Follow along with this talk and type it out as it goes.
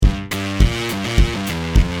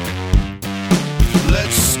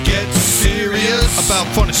about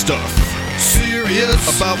funny stuff.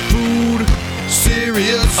 Serious about food.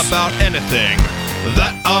 Serious about anything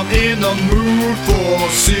that I'm in the mood for.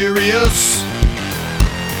 Serious.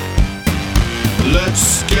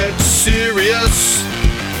 Let's get serious.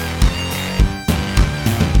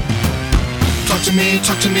 Talk to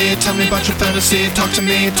me, tell me about your fantasy. Talk to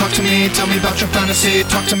me, tell me about your fantasy.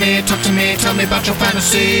 Talk to me, tell me about your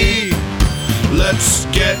fantasy. Let's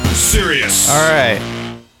get serious. All right.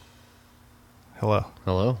 Hello.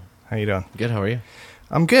 Hello. How you doing? Good, how are you?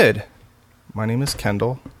 I'm good. My name is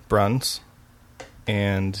Kendall Bruns,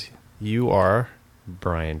 and you are...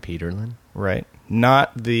 Brian Peterlin. Right.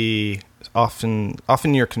 Not the... Often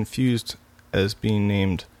you're confused as being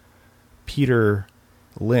named Peter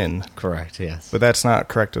Lynn. Correct, yes. But that's not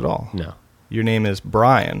correct at all. No. Your name is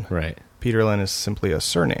Brian. Right. Peter Lynn is simply a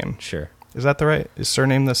surname. Sure. Is that the right? Is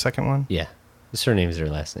surname the second one? Yeah. The surname is their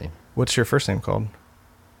last name. What's your first name called?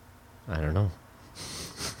 I don't know.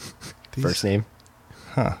 These- First name?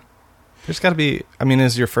 Huh. There's got to be... I mean,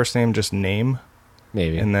 is your first name just name?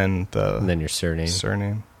 Maybe. And then your surname.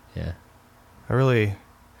 Surname. Yeah. I really...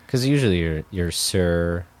 Because usually you're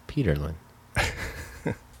Sir Peterlin.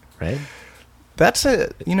 Right? That's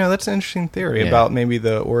an interesting theory about maybe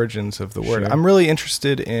the origins of the word. Sure. I'm really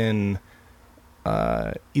interested in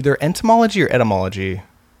either entomology or etymology.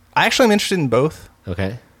 I actually am interested in both.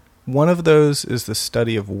 Okay. One of those is the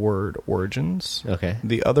study of word origins. Okay.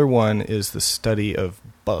 The other one is the study of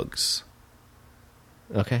bugs.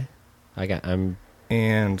 Okay. I'm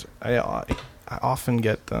And I often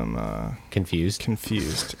get them confused.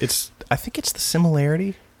 I think it's the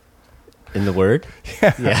similarity. In the word?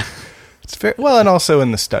 Yeah. Yeah. It's very well, and also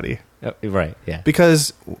in the study. Oh, right, yeah.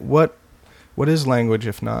 Because what is language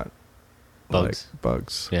if not Bugs. like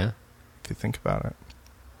bugs? Yeah. If you think about it.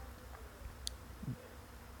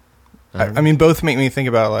 don't I mean, both make me think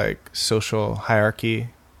about like social hierarchy,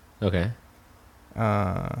 Okay.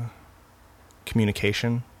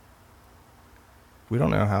 communication. We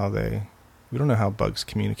don't know how bugs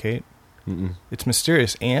communicate. Mm-mm. It's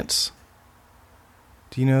mysterious. Ants.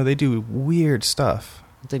 Do you know they do weird stuff?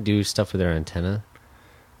 Don't they do stuff with their antenna?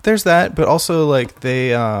 There's that, but also like they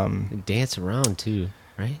They dance around too,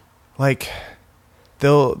 right? like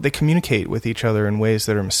they communicate with each other in ways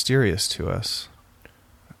that are mysterious to us.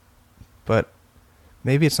 But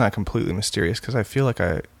maybe it's not completely mysterious because I feel like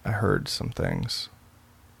I heard some things.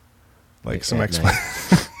 Like some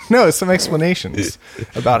some explanations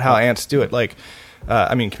about how ants do it. Like,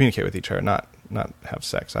 communicate with each other, not have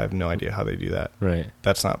sex. I have no idea how they do that. Right.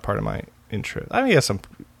 That's not part of my interest. I guess I'm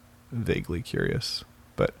vaguely curious,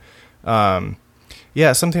 but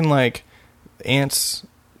something like ants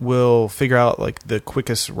will figure out like the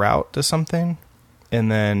quickest route to something,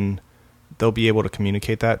 and then they'll be able to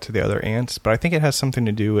communicate that to the other ants. But I think it has something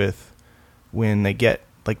to do with when they get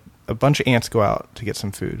like a bunch of ants go out to get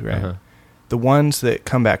some food, right? Uh-huh. The ones that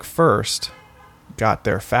come back first got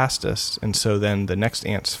there fastest, and so then the next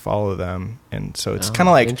ants follow them, and so it's kind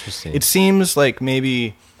of like interesting. It seems like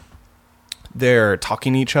maybe they're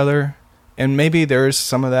talking to each other, and maybe there's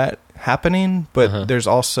some of that happening, but there's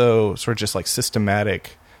also sort of just like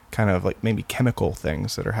systematic kind of like maybe chemical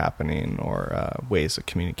things that are happening, or ways of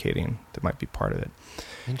communicating that might be part of it.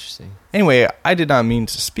 Interesting. Anyway, I did not mean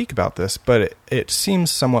to speak about this, but it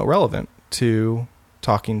seems somewhat relevant to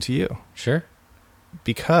talking to you. Sure.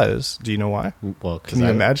 Because, do you know why? Well, Can you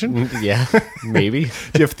imagine? Yeah, maybe. Do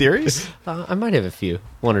you have theories? I might have a few,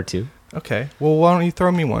 one or two. Okay. Well, why don't you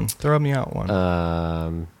throw me one? Throw me out one.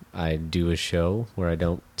 I do a show where I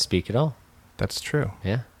don't speak at all. That's true.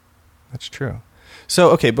 Yeah. That's true. So,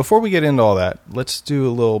 okay, before we get into all that, let's do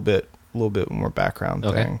a little bit more background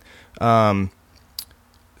Okay. thing.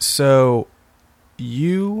 So,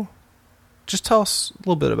 you just tell us a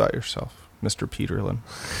little bit about yourself, Mr. Peterlin.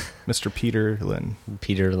 Mr. Peterlin.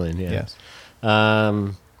 Peterlin, yeah. Yes.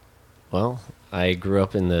 Well, I grew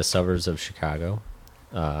up in the suburbs of Chicago.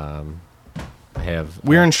 I have...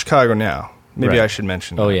 We're in Chicago now. Maybe Right. I should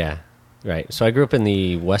mention Oh, that. yeah. Right. So I grew up in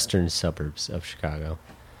the western suburbs of Chicago.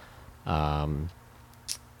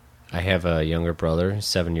 I have a younger brother,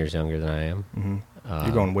 7 years younger than I am. Mm-hmm.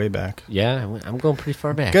 You're going way back. Yeah, I'm going pretty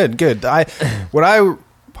far back. Good.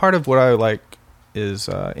 Part of what I like is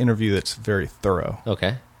interview that's very thorough.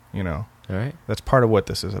 Okay. You know, All right. that's part of what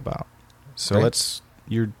this is about. So Great.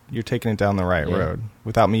 you're taking it down the right Yeah. road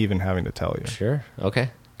without me even having to tell you. Sure.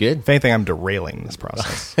 Okay. Good. If anything, I'm derailing this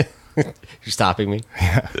process. You're stopping me.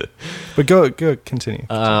 Yeah. But go continue.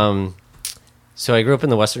 So I grew up in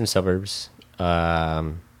the western suburbs.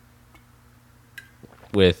 It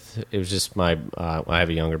was just I have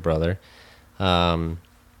a younger brother.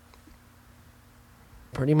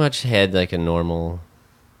 pretty much had like a normal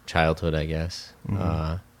childhood, I guess.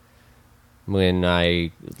 When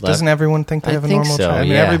I left, Doesn't everyone think they I have a think normal so, childhood? I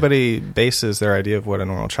mean, yeah. everybody bases their idea of what a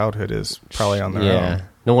normal childhood is probably on their own.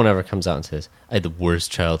 No one ever comes out and says, I had the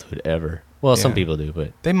worst childhood ever. Well, some Yeah. people do,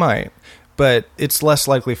 but They might, but it's less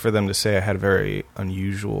likely for them to say I had a very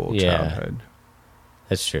unusual Yeah. childhood.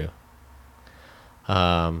 that's true.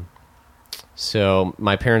 So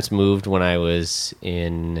my parents moved when I was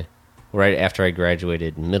right after I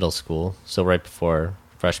graduated middle school, so right before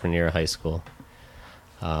freshman year of high school.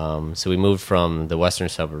 So we moved from the western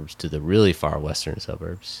suburbs to the really far western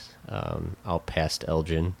suburbs, out past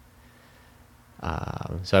Elgin.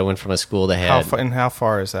 So I went from a school that had... How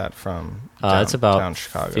far is that from it's about downtown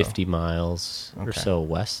Chicago? 50 miles or Okay. so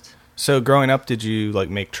west. So growing up, did you like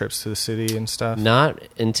make trips to the city and stuff? Not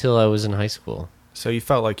until I was in high school. So you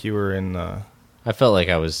felt like you were in the I felt like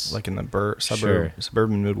I was... like in the Sure.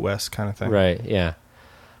 suburban Midwest kind of thing, Right, yeah.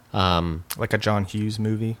 Like a John Hughes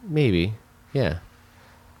movie. Maybe, yeah.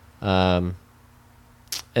 And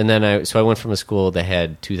then I went from a school that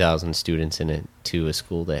had 2,000 students in it to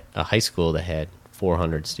a high school that had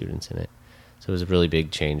 400 students in it. So it was a really big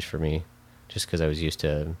change for me, just because I was used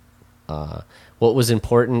to what was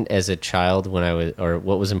important as a child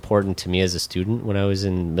what was important to me as a student when I was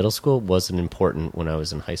in middle school wasn't important when I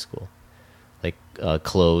was in high school. Like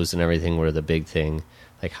clothes and everything were the big thing,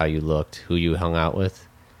 like how you looked, who you hung out with.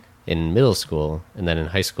 In middle school, and then in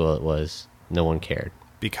high school, it was no one cared.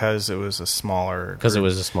 Because it was a smaller... Because it group.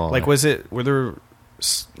 was a small... Like, were there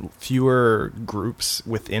fewer groups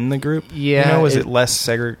within the group? Yeah, You know, was it less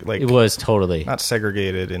segregated? Like, it was totally not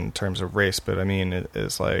segregated in terms of race, but I mean, it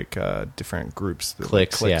is like different groups,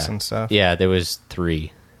 cliques, yeah. and stuff. Yeah, there was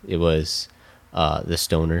 3. It was the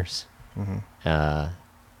stoners,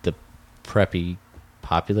 the preppy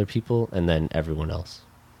popular people, and then everyone else.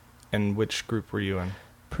 And which group were you in?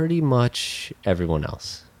 Pretty much everyone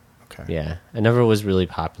else. Okay. Yeah, I never was really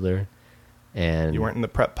popular, and You weren't in the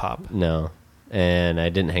prep pop. No, and I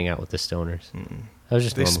didn't hang out with the stoners. I was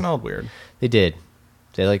just They normal. smelled weird. They did.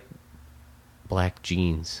 They like black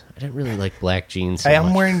jeans. I didn't really like black jeans. So Hey, I'm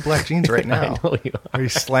much. wearing black jeans right now. I know you are. Are you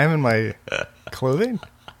slamming my clothing?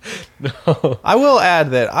 No. I will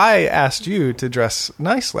add that I asked you to dress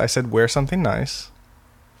nicely. I said wear something nice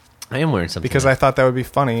I am wearing something because I thought that would be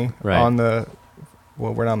funny Right. on the...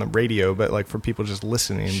 Well, we're not on the radio, but like for people just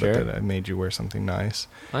listening, Sure. but that I made you wear something nice.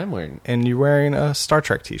 I'm wearing. And you're wearing a Star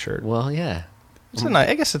Trek t-shirt. Well, yeah, It's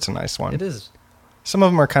I guess it's a nice one. it is. Some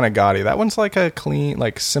of them are kind of gaudy. That one's like a clean,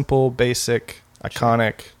 like simple, basic,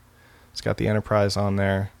 iconic. It's got the Enterprise on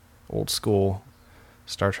there. Old school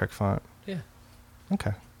Star Trek font. Yeah,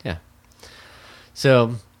 Okay. yeah.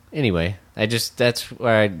 So anyway, that's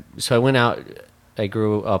where I went out. I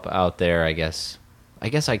grew up out there. I guess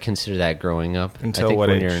I consider that growing up. Until I think what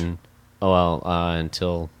when age? You're in,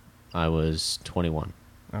 until I was 21.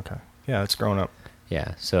 Okay. Yeah, it's grown up.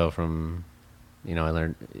 Yeah. So from, I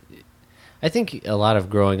learned. I think a lot of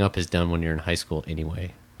growing up is done when you're in high school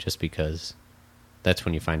anyway, just because that's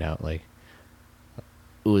when you find out, like,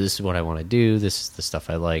 ooh, this is what I want to do. This is the stuff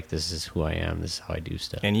I like. This is who I am. This is how I do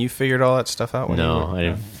stuff. And you figured all that stuff out when you No, were... I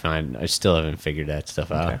didn't I still haven't figured that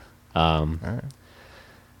stuff out. Okay. All right.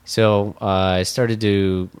 So I started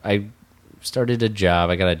a job.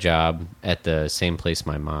 I got a job at the same place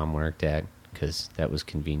my mom worked at because that was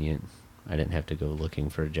convenient. I didn't have to go looking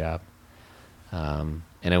for a job. And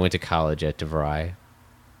I went to college at DeVry.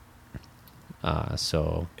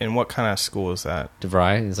 So And what kind of school is that?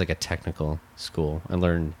 DeVry is like a technical school. I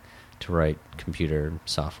learned to write computer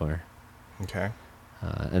software. Okay.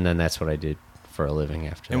 And then that's what I did for a living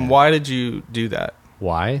after that. And why did you do that?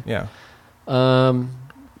 Why? Yeah.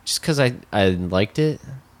 Just because I liked it.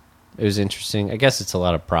 It was interesting. I guess it's a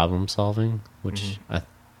lot of problem solving, which I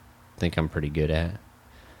think I'm pretty good at.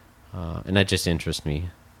 And that just interests me,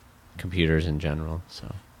 computers in general.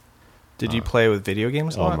 So, Did you play with video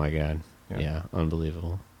games a lot? oh my god, Yeah. yeah,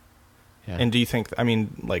 unbelievable. Yeah. And do you think, I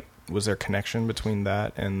mean, like, was there a connection between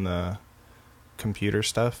that and the computer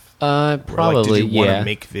stuff? Where, like, probably, did you want yeah. to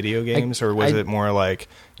make video games, or was I- it more like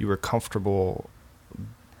you were comfortable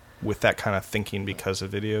with that kind of thinking because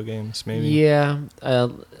of video games, maybe? Yeah,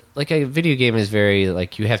 like a video game is very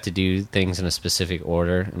like you have to do things in a specific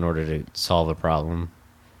order in order to solve a problem.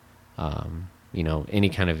 Any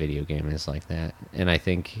kind of video game is like that, and I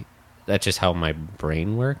think that's just how my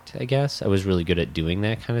brain worked. I guess I was really good at doing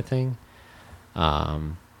that kind of thing.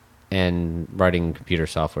 And writing computer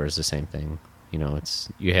software is the same thing.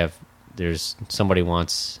 There's somebody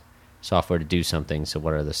wants software to do something, so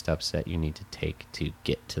what are the steps that you need to take to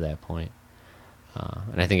get to that point?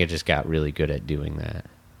 And I think I just got really good at doing that.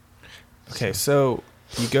 Okay, so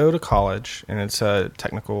you go to college, and it's a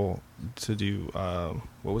technical to do.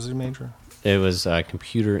 What was your major? It was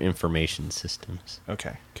computer information systems.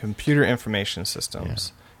 Okay, computer information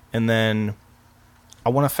systems, and then I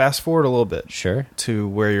want to fast forward a little bit. Sure. To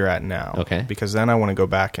where you're at now. Okay. Because then I want to go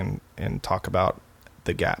back and talk about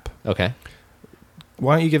the gap. Okay.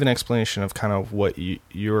 Why don't you give an explanation of kind of what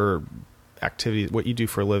your activity, what you do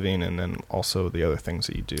for a living, and then also the other things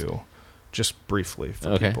that you do, just briefly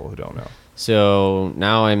for people who don't know. So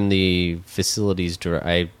now I'm the facilities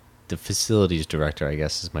director. The facilities director, I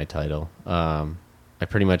guess, is my title. I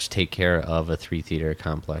pretty much take care of a 3-theater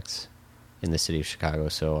complex in the city of Chicago.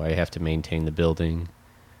 So I have to maintain the building.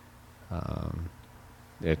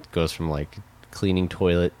 It goes from like cleaning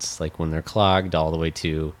toilets, like when they're clogged, all the way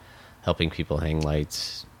to helping people hang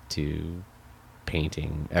lights, to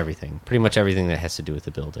painting, everything. Pretty much everything that has to do with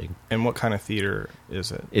the building. And what kind of theater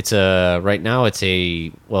is it? It's right now it's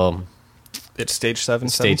it's Stage 773?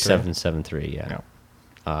 Stage 773, yeah.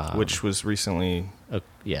 Which was recently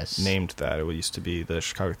yes, named that. It used to be the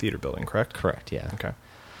Chicago Theater Building, correct? Correct, yeah. Okay.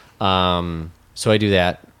 So I do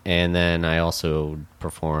that, and then I also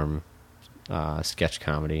perform sketch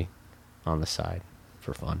comedy on the side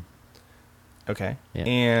for fun. Okay. Yeah.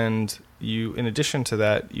 And you, in addition to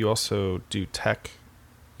that, you also do tech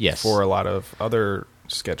Yes. for a lot of other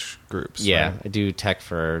sketch groups. Yeah, right? I do tech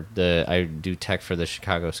for the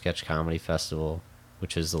Chicago Sketch Comedy Festival,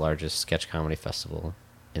 which is the largest sketch comedy festival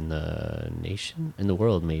in the nation, in the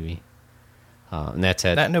world, maybe. And that's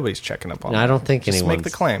at... That nobody's checking up on. No, I don't think Just anyone's... make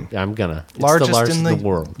the claim. I'm gonna. It's Largest the largest in in the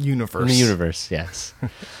world. universe. In the universe, yes.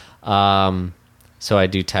 So I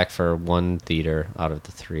do tech for one theater out of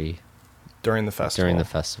the 3 During the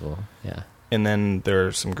festival. yeah. And then there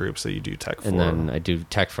are some groups that you do tech for. And then I do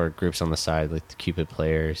tech for groups on the side, like the Cupid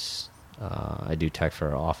Players. I do tech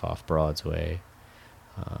for Off Broadway.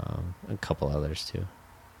 A couple others, too.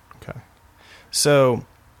 Okay. So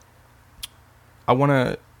I want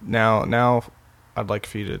to now I'd like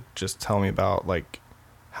for you to just tell me about like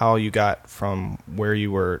how you got from where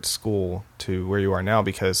you were at school to where you are now,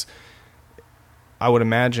 because I would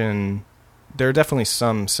imagine there are definitely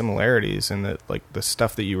some similarities in that, like, the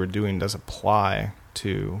stuff that you were doing does apply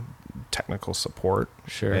to technical support.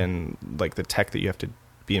 Sure. And like the tech that you have to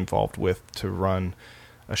be involved with to run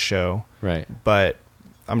a show. Right. But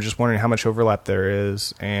I'm just wondering how much overlap there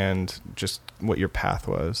is and just what your path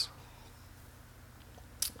was.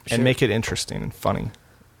 Sure. And make it interesting and funny.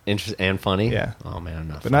 And funny? Yeah. Oh, man, I'm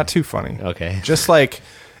not But funny. not too funny. Okay. Just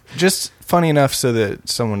funny enough so that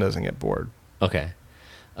someone doesn't get bored. Okay.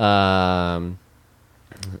 So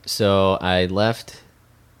I left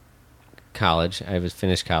college. I was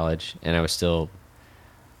finished college, and I was still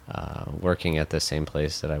working at the same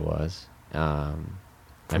place that I was.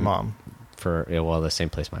 For mom. The same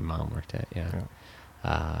place my mom worked at.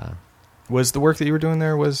 Yeah. Was the work that you were doing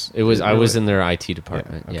there was? It was. I was in their IT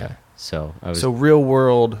department. Yeah, okay. Yeah. So I was. So real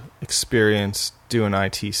world experience doing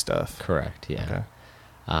IT stuff. Correct. Yeah.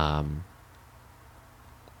 Okay.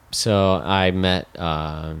 So I met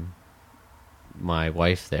my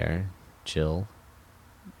wife there, Jill.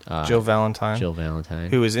 Jill Valentine. Jill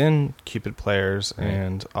Valentine. Who was in Cupid Players Right.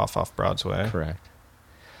 and Off Broadway. Correct.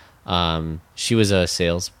 She was a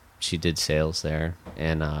sales. She did sales there,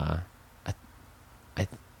 and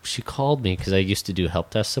she called me because I used to do help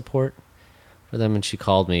desk support for them, and she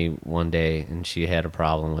called me one day, and she had a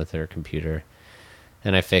problem with her computer,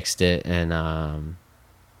 and I fixed it, and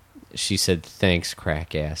she said, "Thanks,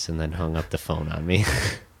 crack ass," and then hung up the phone on me.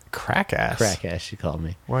 Crack ass. Crack ass, she called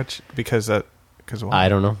me. What? Because why? I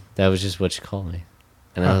don't know. That was just what she called me,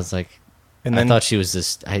 and I was like, And then I thought she was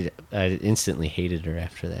this. I instantly hated her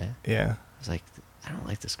after that. yeah, I was like, I don't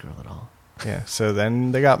like this girl at all. yeah. So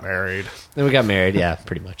then they got married. Then we got married, yeah,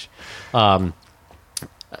 pretty much.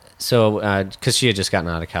 So, because she had just gotten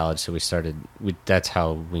out of college, so that's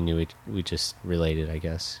how we knew we just related, I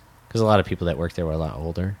guess. Because a lot of people that worked there were a lot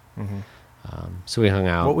older. Mm-hmm. So we hung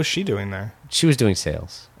out. What was she doing there? She was doing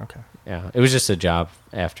sales. Okay. Yeah, it was just a job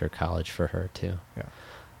after college for her, too.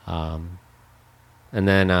 Yeah. And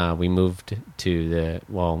then we moved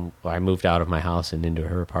I moved out of my house and into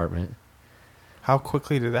her apartment. How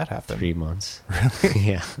quickly did that happen? 3 months. Really?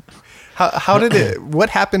 Yeah. How did it?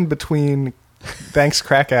 What happened between thanks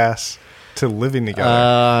crack ass to living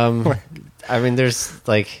together? I mean, there's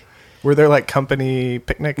like... Were there like company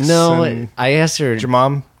picnics? No, and I asked her... Did your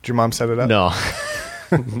mom set it up? No.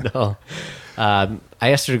 No. I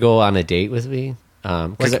asked her to go on a date with me.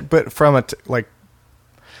 But from a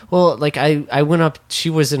Well, like I went up. She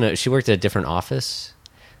worked at a different office,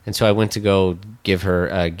 and so I went to go give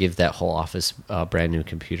that whole office a brand new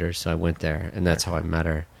computer. So I went there, and that's how I met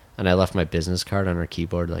her. And I left my business card on her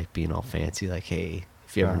keyboard, like being all fancy, like, hey,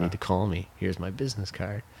 if you ever need to call me, here's my business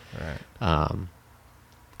card. Right. In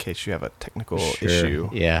case you have a technical Sure. issue.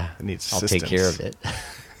 Yeah. That needs I'll assistance. take care of it.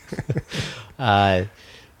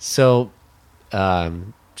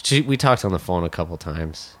 We talked on the phone a couple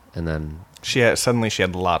times, and then Suddenly she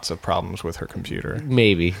had lots of problems with her computer.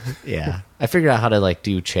 maybe, yeah. I figured out how to like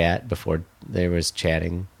do chat before there was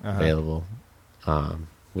chatting available,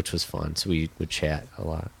 which was fun. So we would chat a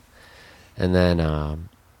lot. And then I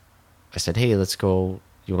said, hey, let's go.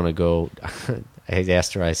 You want to go? I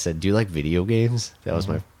asked her, I said, do you like video games? That was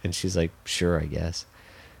and she's like, sure, I guess.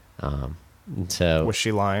 And so Was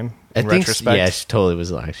she lying I in think, retrospect? yeah, she totally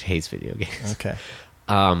was lying. She hates video games. Okay.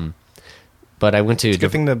 But I went to It's a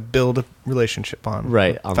good thing to build a relationship on.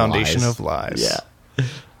 Right, on Foundation lies. of lies.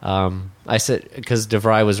 Yeah. I said, because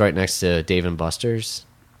DeVry was right next to Dave & Buster's,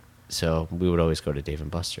 so we would always go to Dave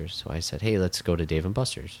 & Buster's. So I said, hey, let's go to Dave &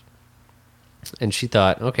 Buster's. And she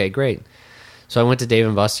thought, okay, great. So I went to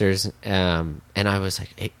Dave & Buster's, and I was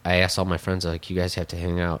like, hey, I asked all my friends, like, you guys have to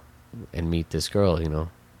hang out and meet this girl,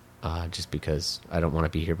 just because I don't want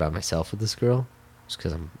to be here by myself with this girl. Just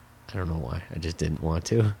because I don't know why. I just didn't want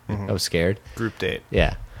to. I was scared. Group date.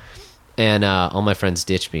 Yeah. And all my friends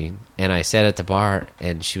ditched me. And I sat at the bar,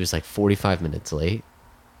 and she was like 45 minutes late.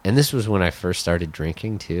 And this was when I first started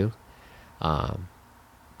drinking, too. So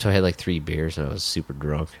I had like 3 beers, and I was super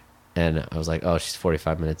drunk. And I was like, oh, she's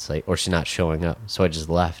 45 minutes late, or she's not showing up. So I just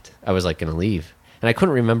left. I was like going to leave. And I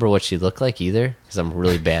couldn't remember what she looked like either, because I'm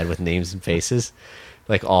really bad with names and faces.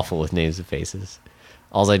 Like, awful with names and faces.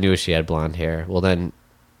 All I knew is she had blonde hair. Well, then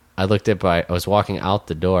I looked at I was walking out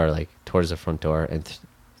the door, like towards the front door, and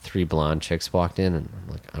 3 blonde chicks walked in, and I'm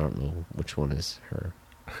like, I don't know which one is her.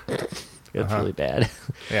 It's really bad.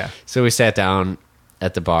 Yeah. So we sat down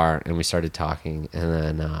at the bar and we started talking, and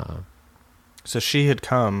then So she had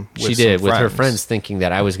come with she did some with her friends. friends, thinking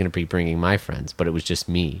that I was going to be bringing my friends, but it was just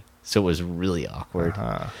me. So it was really awkward.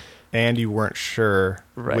 And you weren't sure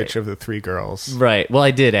Right. which of the 3 girls. Right. Well,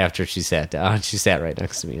 I did after she sat down. She sat right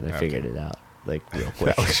next to me, and I figured it out like real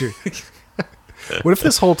quick. That was your- What if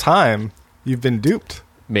this whole time you've been duped?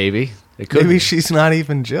 Maybe it could. Maybe be. she's not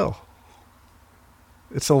even Jill.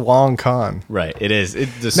 It's a long con. Right. It is.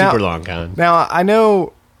 It's a Now- super long con. Now, I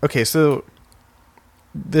know... Okay, so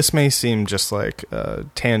this may seem just like a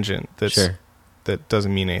tangent Sure. that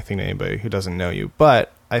doesn't mean anything to anybody who doesn't know you.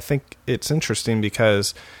 But I think it's interesting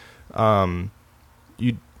because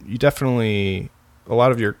you definitely... A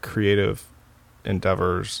lot of your creative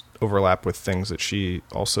endeavors overlap with things that she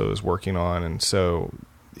also is working on. And so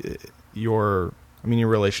your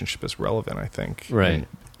relationship is relevant, I think. Right.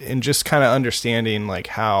 And just kind of understanding like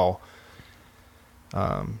how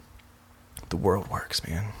the world works,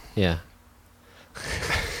 man. Yeah.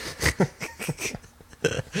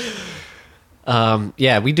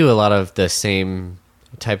 Yeah, we do a lot of the same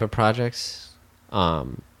type of projects.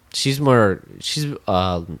 She's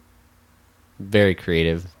a very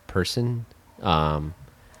creative person,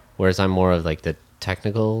 whereas I'm more of like the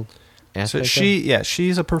technical aspect. So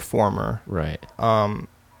she's a performer. Right.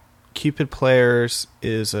 Cupid Players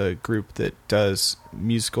is a group that does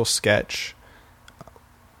musical sketch,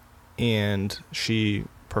 and she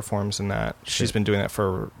performs in that. She's been doing that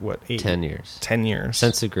for what, 10 years 10 years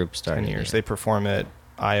since the group started. 10 years. Yeah. They perform at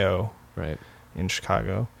IO Right. in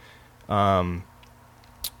Chicago,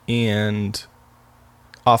 and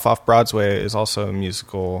Off Broadway is also a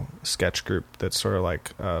musical sketch group that's sort of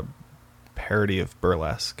like a parody of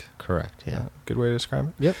burlesque. Correct. Yeah. Good way to describe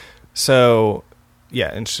it. Yep. So, yeah,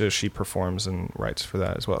 and so she performs and writes for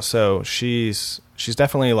that as well. So she's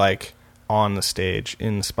definitely like on the stage,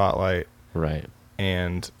 in the spotlight, Right.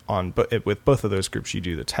 and with both of those groups, you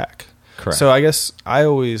do the tech. Correct. So I guess I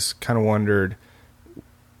always kind of wondered,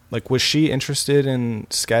 like, was she interested in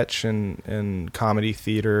sketch and comedy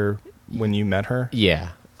theater when you met her?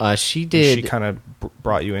 Yeah. She And did. she kind of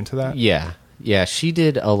brought you into that? Yeah. Yeah. She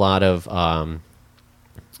did a lot of.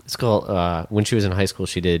 It's called when she was in high school.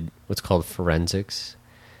 She did what's called forensics,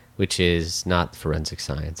 which is not forensic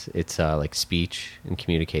science. It's like speech and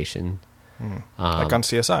communication. Like on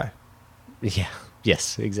CSI. Yeah.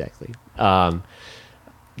 Yes. Exactly.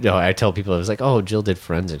 No, I tell people, I was like, "Oh, Jill did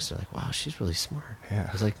forensics." They're like, "Wow, she's really smart." Yeah.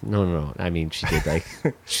 I was like, "No. I mean, she did like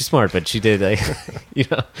she's smart, but she did like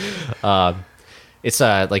it's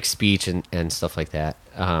like speech and stuff like that."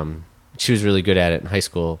 She was really good at it in high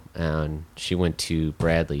school, and she went to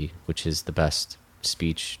Bradley, which is the best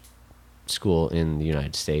speech school in the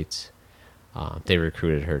United States. They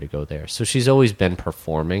recruited her to go there. So she's always been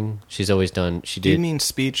performing. She's always done. Do you mean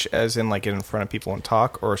speech as in like get in front of people and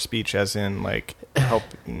talk, or speech as in like help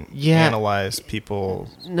analyze people?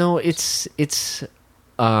 No, it's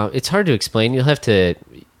hard to explain. You'll have to.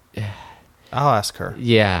 I'll ask her.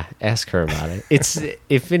 Yeah, ask her about it. It's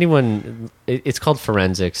if anyone. It's called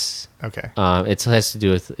forensics. Okay. It has to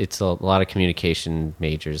do with. It's a lot of communication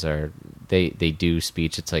majors they do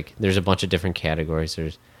speech. It's like there's a bunch of different categories.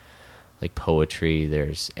 There's like poetry.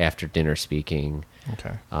 There's after dinner speaking.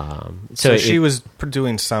 Okay. So she was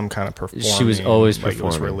doing some kind of performing. She was always like performing.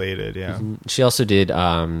 It was related, yeah. Mm-hmm. She also did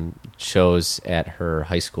shows at her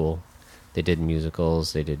high school. They did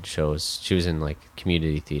musicals. They did shows. She was in like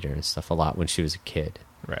community theater and stuff a lot when she was a kid.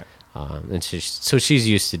 Right. And so she's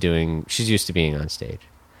used to being on stage.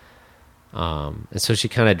 And so she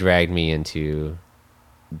kind of dragged me into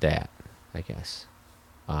that, I guess.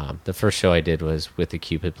 The first show I did was with the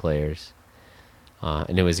Cupid Players.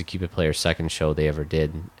 And it was the Cupid Players' second show they ever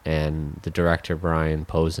did. And the director, Brian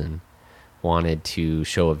Posen, wanted to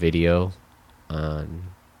show a video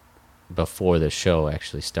before the show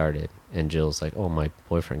actually started. And Jill's like, oh, my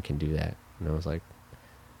boyfriend can do that. And I was like,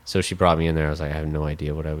 so she brought me in there. I was like, I have no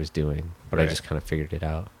idea what I was doing, but I just kind of figured it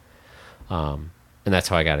out. And that's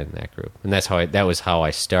how I got in that group. And that was how I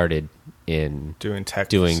started in doing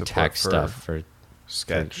tech stuff for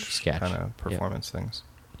sketch kind of performance things.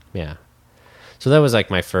 Yeah. So that was like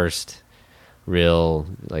my first real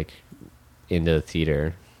like into the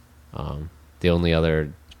theater. The only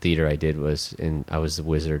other theater I did was I was the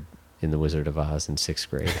wizard in The Wizard of Oz in 6th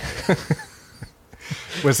grade.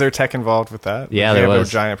 Was there tech involved with that? Yeah, there was. Have a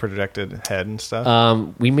giant projected head and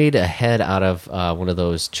stuff? We made a head out of one of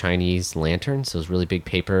those Chinese lanterns, those really big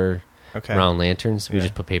paper round lanterns. We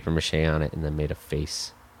just put paper mache on it and then made a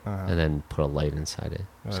face and then put a light inside it.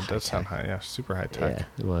 It does sound high, yeah, super high tech. Yeah,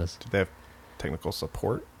 it was. Did they have technical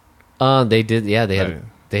support? They did, yeah.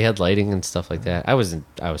 They had lighting and stuff like that. I was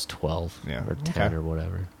 12 or 10 or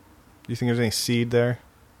whatever. Do you think there's any seed there?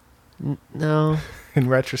 No. In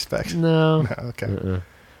retrospect? No. No, okay. You're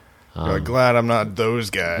like, glad I'm not those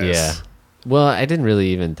guys. Yeah. Well, I didn't really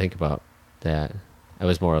even think about that. I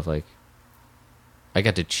was more of like, I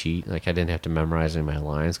got to cheat. Like, I didn't have to memorize any of my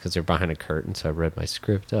lines because they're behind a curtain, so I read my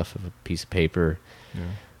script off of a piece of paper.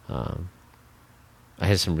 Yeah. I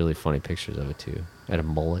had some really funny pictures of it, too. I had a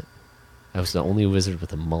mullet. I was the only wizard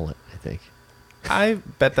with a mullet, I think. I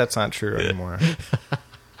bet that's not true anymore.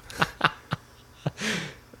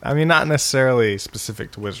 I mean, not necessarily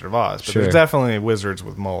specific to Wizard of Oz, but there's definitely wizards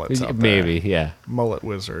with mullets out there. Maybe, yeah. Mullet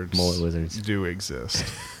wizards do exist.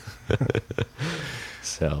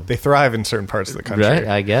 So they thrive in certain parts of the country. Right,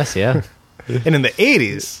 I guess, yeah. And in the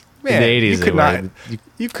 80s, man, in the 80s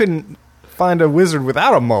you couldn't find a wizard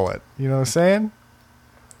without a mullet. You know what I'm saying?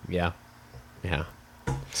 Yeah. Yeah.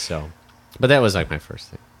 So, but that was like my first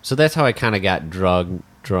thing. So that's how I kind of got drugged?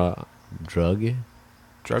 Dragged.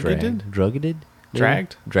 I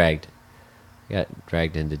got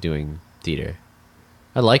dragged into doing theater.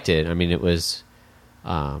 I liked it. I mean, it was.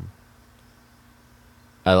 I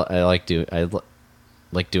like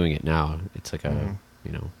doing it now. It's like I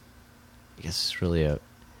guess it's really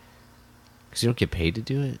because you don't get paid to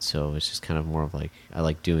do it, so it's just kind of more of like I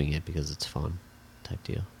like doing it because it's fun, type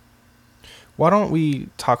deal. Why don't we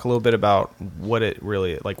talk a little bit about what it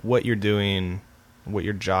really like, what you're doing, what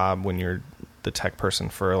your job when you're the tech person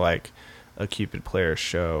for like a Cupid Players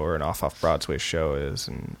show or an Off Broadway show is,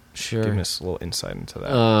 and give us a little insight into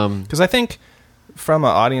that. Because I think from an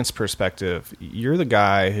audience perspective, you're the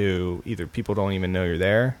guy who either people don't even know you're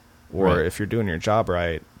there, or if you're doing your job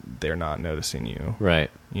right, they're not noticing you. Right.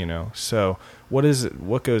 You know. So what is it?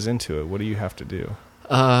 What goes into it? What do you have to do?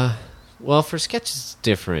 Well, for sketches, it's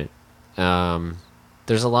different.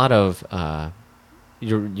 There's a lot of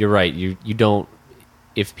you're right. You don't.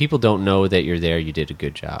 If people don't know that you're there, you did a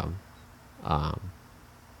good job.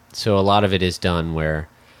 So a lot of it is done where,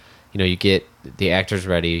 you get the actors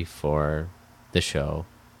ready for the show.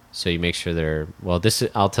 So you make sure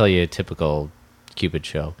I'll tell you a typical Cupid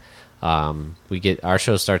show. Our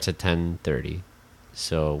show starts at 10:30.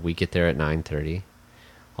 So we get there at 9:30.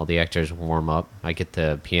 All the actors warm up. I get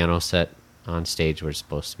the piano set on stage where it's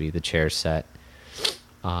supposed to be, the chairs set.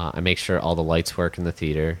 I make sure all the lights work in the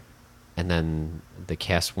theater. And then the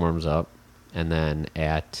cast warms up. And then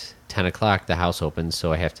at 10 o'clock, the house opens,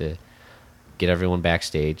 so I have to get everyone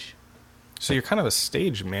backstage. So you're kind of a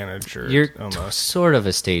stage manager. You're almost. Sort of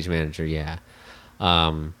a stage manager, yeah.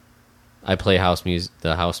 I play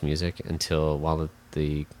the house music until while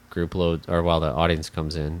the group loads, or while the audience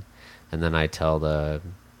comes in, and then I tell the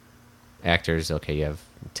actors, okay, you have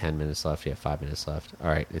 10 minutes left, you have 5 minutes left. All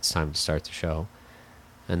right, it's time to start the show.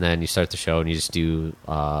 And then you start the show and you just do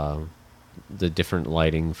the different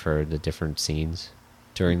lighting for the different scenes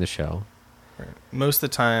during the show. Right. Most of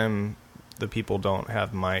the time, the people don't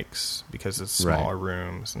have mics because it's smaller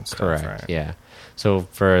rooms and stuff. Correct. Right? Yeah. So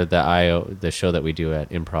for the show that we do at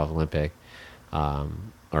Improv Olympic,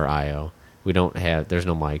 or IO, there's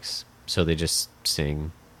no mics, so they just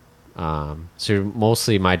sing. So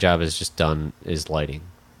mostly my job is lighting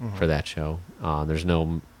for that show. There's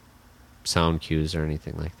no sound cues or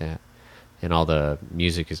anything like that, and all the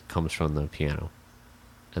music comes from the piano.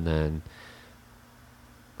 And then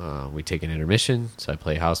we take an intermission, so I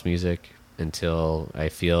play house music until I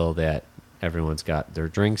feel that everyone's got their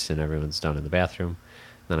drinks and everyone's done in the bathroom.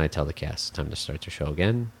 Then I tell the cast it's time to start the show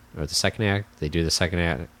again, or the second act. They do the second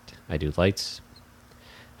act, I do lights,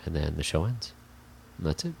 and then the show ends. And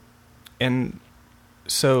that's it. And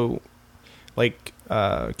so, like,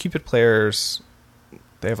 Cupid Players,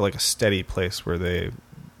 they have like a steady place where they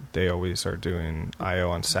always are doing IO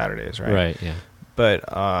on Saturdays, right? Right, yeah. But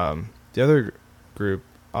the other group,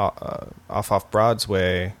 Off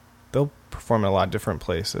Broadway, they'll perform in a lot of different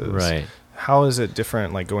places. Right. How is it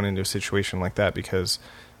different, like, going into a situation like that? Because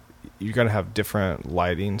you're going to have different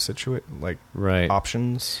lighting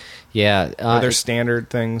options. Yeah. Are there standard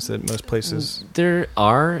things that most places... There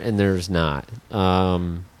are, and there's not. A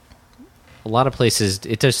lot of places,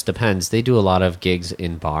 it just depends. They do a lot of gigs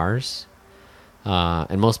in bars.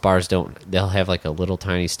 And most bars don't. They'll have like a little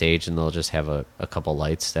tiny stage, and they'll just have a couple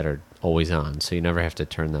lights that are always on, so you never have to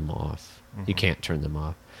turn them off. Mm-hmm. You can't turn them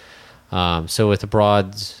off. So with the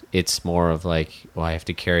Broads, it's more of like, well, I have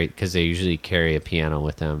to carry, because they usually carry a piano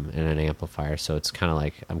with them and an amplifier. So it's kind of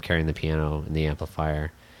like I'm carrying the piano and the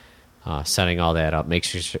amplifier, setting all that up,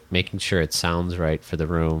 making sure it sounds right for the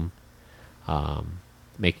room,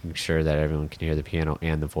 making sure that everyone can hear the piano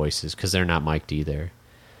and the voices, because they're not mic'd either.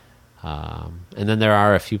 And then there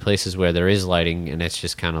are a few places where there is lighting, and it's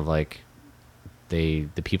just kind of like the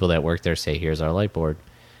people that work there say, "Here's our light board,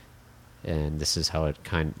 and this is how it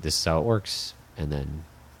works," and then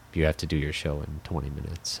you have to do your show in 20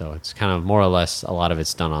 minutes. So it's kind of more or less, a lot of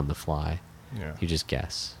it's done on the fly. Yeah. You just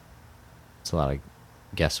guess. It's a lot of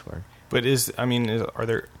guesswork. But are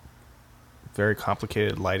there very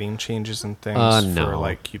complicated lighting changes and things no. for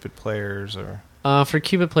like Cupid Players or? For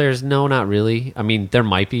Cupid Players, no, not really. I mean, there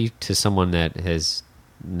might be to someone that has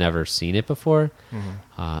never seen it before. Mm-hmm.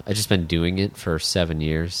 I've just been doing it for 7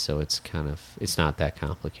 years, so it's not that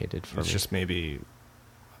complicated for me. It's just maybe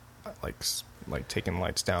like taking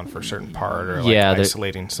lights down for a certain part, or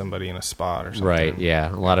isolating somebody in a spot or something. Right,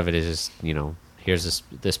 yeah. A lot of it is just, here's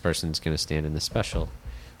this person's going to stand in the special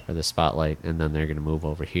or the spotlight, and then they're going to move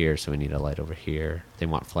over here, so we need a light over here. They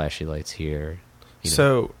want flashy lights here.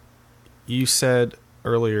 So you said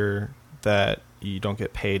earlier that you don't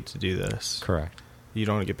get paid to do this. Correct. You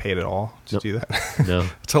don't get paid at all to do that? No.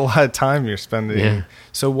 It's a lot of time you're spending. Yeah.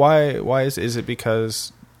 So why is it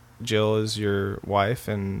because Jill is your wife,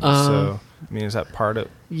 and is that part of?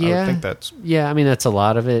 Yeah. I would think that's. Yeah, I mean that's a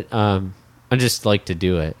lot of it. I just like to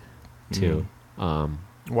do it too.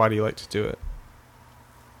 Why do you like to do it?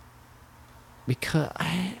 Because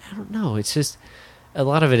I don't know. It's just a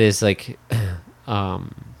lot of it is like,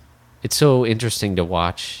 it's so interesting to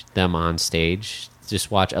watch them on stage. Just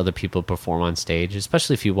watch other people perform on stage,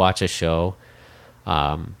 especially if you watch a show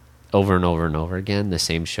over and over and over again, the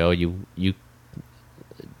same show. To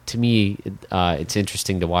me, it's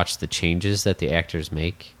interesting to watch the changes that the actors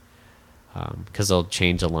make, because they'll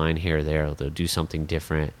change a line here or there, or they'll do something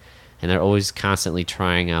different, and they're always constantly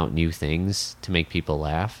trying out new things to make people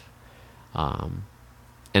laugh.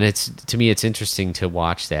 And to me, it's interesting to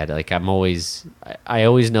watch that. Like I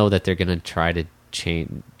always know that they're going to try to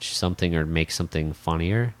change something or make something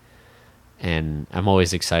funnier, and I'm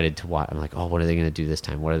always excited to watch. I'm like, oh, what are they going to do this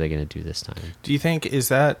time? What are they going to do this time? Do you think, is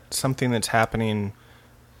that something that's happening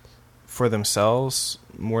for themselves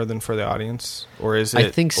more than for the audience, or is it?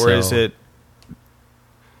 I think so. Or is it?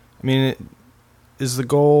 I mean, is the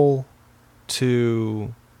goal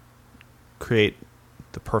to create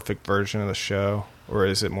the perfect version of the show, or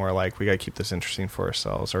is it more like we got to keep this interesting for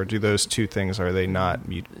ourselves? Or do those two things, are they not?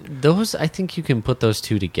 Those, I think you can put those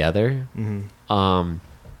two together. Mm-hmm.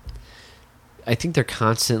 I think they're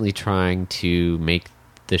constantly trying to make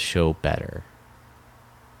the show better,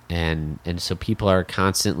 and so people are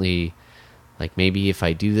constantly like, maybe if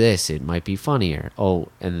I do this, it might be funnier. Oh,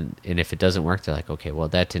 and if it doesn't work, they're like, okay, well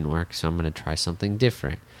that didn't work, so I'm going to try something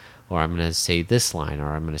different. Or I'm going to say this line,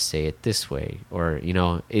 or I'm going to say it this way, or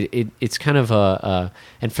it's kind of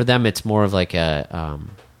and for them it's more of like a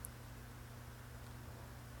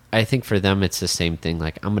I think for them it's the same thing.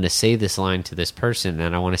 Like, I'm going to say this line to this person,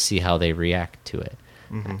 and I want to see how they react to it.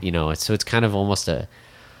 You know, so it's kind of almost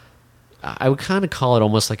I would kind of call it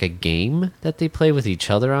almost like a game that they play with each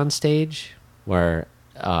other on stage, where,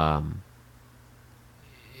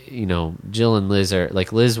 you know, Jill and Liz are,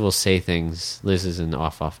 like, Liz will say things. Liz is in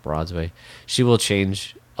Off Broadway. She will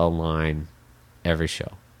change a line every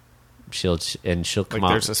show. She'll come Like out.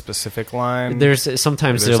 there's a specific line. There's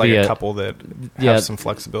sometimes there's there'll like be a couple that have yeah, some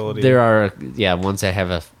flexibility. There are ones that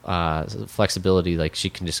have a flexibility. Like, she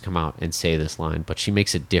can just come out and say this line, but she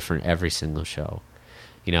makes it different every single show.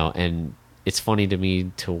 You know, and it's funny to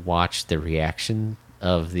me to watch the reaction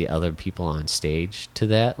of the other people on stage to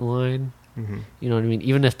that line. You know what I mean?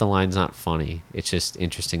 Even if the line's not funny, it's just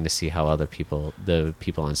interesting to see how the people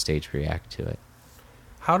on stage react to it.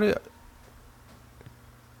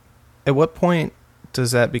 At what point does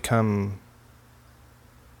that become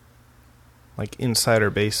like insider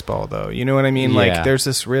baseball, though? You know what I mean? Yeah. Like, there's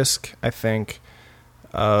this risk, I think,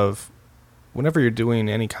 of whenever you're doing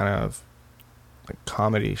any kind of like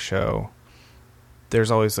comedy show, there's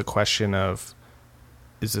always the question of,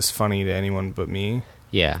 is this funny to anyone but me?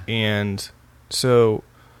 Yeah. And so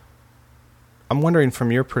I'm wondering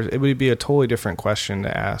from your it would be a totally different question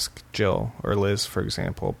to ask Jill or Liz, for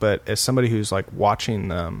example, but as somebody who's like watching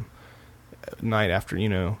them night after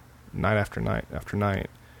night after night,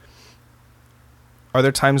 are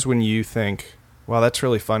there times when you think, wow, that's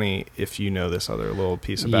really funny if you know this other little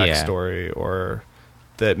piece of backstory, or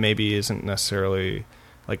that maybe isn't necessarily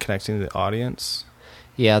like connecting to the audience?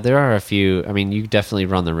 Yeah, there are a few. I mean, you definitely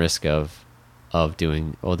run the risk of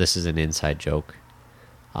doing, oh, this is an inside joke,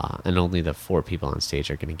 and only the 4 people on stage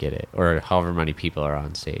are going to get it, or however many people are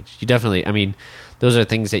on stage. You definitely, I mean, those are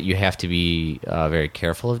things that you have to be very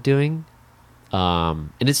careful of doing.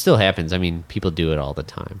 And it still happens. I mean, people do it all the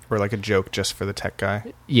time. Or like a joke just for the tech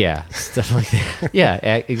guy? Yeah, stuff like that. Yeah,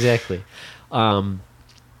 exactly.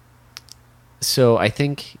 So I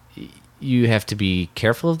think you have to be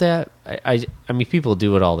careful of that. I mean, people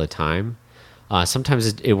do it all the time. Sometimes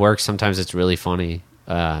it works. Sometimes it's really funny.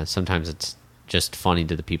 Sometimes it's just funny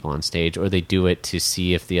to the people on stage, or they do it to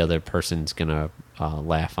see if the other person's gonna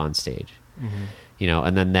laugh on stage. You know,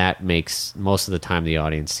 and then that makes, most of the time, the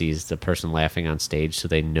audience sees the person laughing on stage, so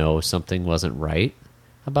they know something wasn't right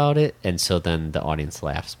about it, and so then the audience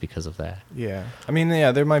laughs because of that. Yeah. I mean,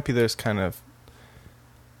 yeah, there might be this kind of,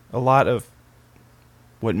 a lot of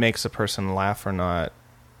what makes a person laugh or not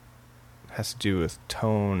has to do with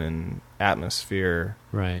tone and atmosphere,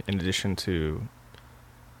 Right. in addition to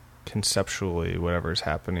conceptually whatever's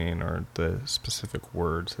happening or the specific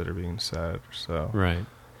words that are being said. So Right.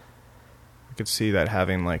 I could see that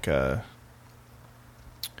having like a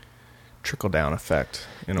trickle-down effect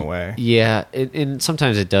in a way. Yeah, and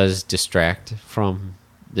sometimes it does distract from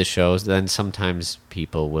the shows. Then sometimes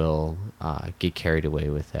people will get carried away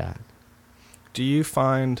with that. Do you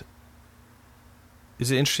find,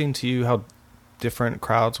 is it interesting to you how different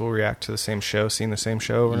crowds will react to the same show, seeing the same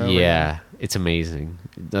show over and over Yeah, again? it's amazing.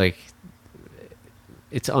 Like,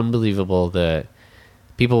 it's unbelievable that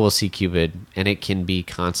people will see Cupid and it can be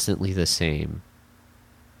constantly the same,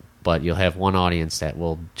 but you'll have one audience that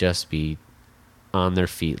will just be on their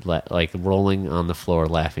feet, like rolling on the floor,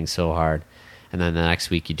 laughing so hard, and then the next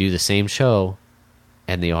week you do the same show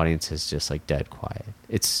and the audience is just like dead quiet.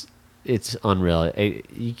 It's unreal.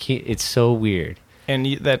 You can't. It's so weird. And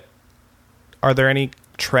are there any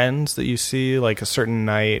trends that you see, like a certain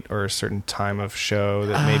night or a certain time of show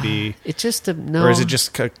that maybe, It's just no. or is it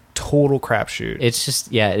just a total crapshoot? It's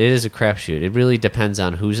just, yeah, it is a crapshoot. It really depends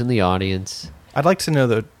on who's in the audience. I'd like to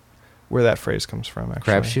know where that phrase comes from.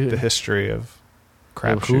 Actually, Crapshoot? the history of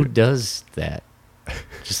Well, crapshoot. who does that?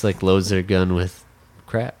 Just like loads their gun with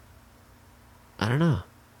crap. I don't know.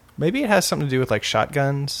 Maybe it has something to do with like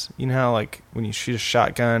shotguns. You know how like when you shoot a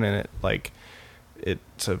shotgun and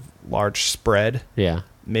it's a large spread. Yeah.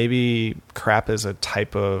 Maybe crap is a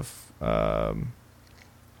type of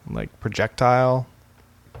like projectile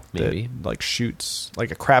Maybe. that like shoots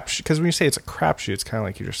like a crap. Because when you say it's a crapshoot, it's kind of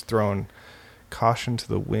like you're just throwing caution to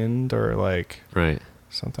the wind or like Right.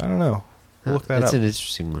 something. I don't know. We'll look that That's up. an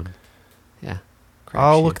interesting one. Yeah.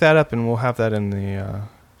 I'll look that up and we'll have that in the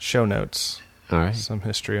show notes. All right. Some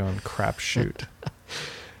history on crapshoot.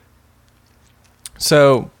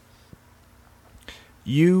 So,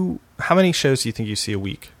 how many shows do you think you see a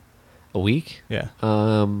week? A week? Yeah.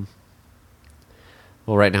 Well,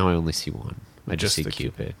 right now I only see one. I just see the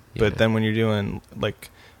Cupid. But Yeah. then when you're doing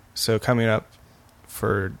so coming up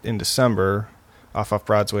in December, Off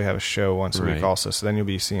Broadway have a show once a week Right. also. So then you'll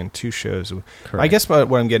be seeing 2 shows. Correct. I guess what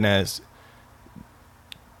I'm getting at is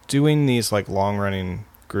doing these like long running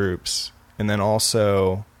groups, and then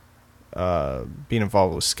also being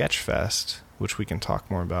involved with Sketchfest, which we can talk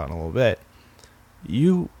more about in a little bit,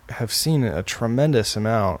 you have seen a tremendous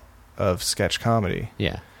amount of sketch comedy.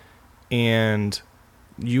 Yeah. And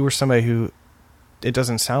you were somebody who, it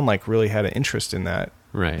doesn't sound like, really had an interest in that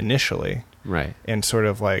Right. initially. Right. And sort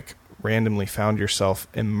of like randomly found yourself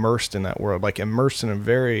immersed in that world, like immersed in a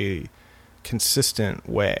very consistent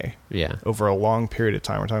way Yeah. over a long period of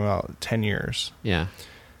time. We're talking about 10 years. Yeah.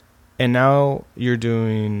 And now you're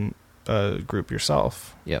doing a group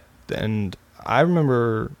yourself. Yep. And I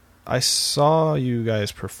remember I saw you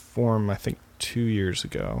guys perform, I think 2 years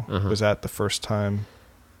ago. Uh-huh. Was that the first time?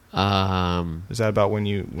 I Is that about when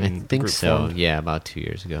the think group so. formed? Yeah, about 2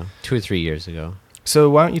 years ago. 2 or 3 years ago. So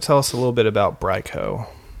why don't you tell us a little bit about Bryco?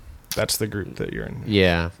 That's the group that you're in.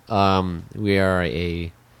 Yeah. We are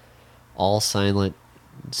a all silent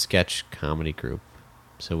sketch comedy group.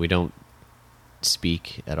 So we don't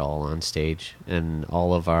speak at all on stage, and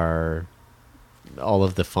all of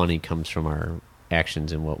the funny comes from our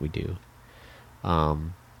actions and what we do.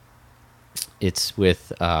 It's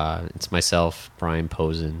with it's myself, Brian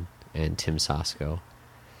Posen, and Tim Sasko.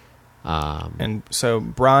 And so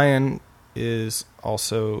Brian is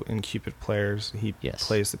also in Cupid Players. He Yes.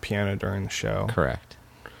 plays the piano during the show. Correct.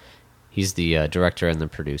 He's the director and the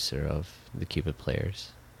producer of the Cupid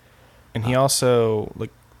Players. And he also,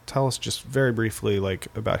 like, tell us just very briefly, like,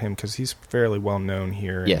 about him, because he's fairly well known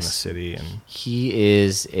here in the Yes. city. And He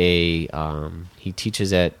is he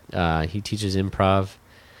teaches improv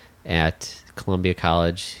at Columbia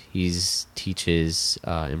College. He's teaches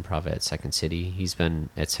improv at Second City. He's been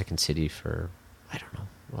at Second City for, I don't know,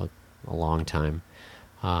 a long time.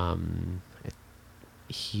 I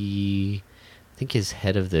think is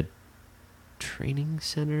head of the training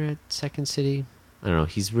center at Second City. I don't know.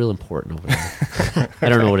 He's real important over there. I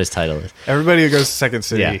don't know what his title is. everybody who goes to Second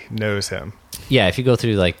City Yeah. knows him. Yeah, if you go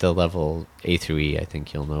through like the level A through E, I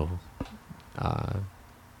think you'll know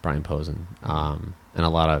Brian Posen. And a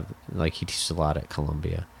lot of, like, he teaches a lot at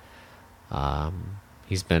Columbia.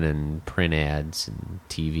 He's been in print ads and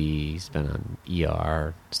TV. He's been on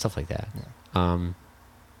ER, stuff like that.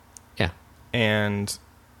 Yeah. And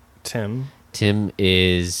Tim,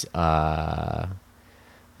 Is, I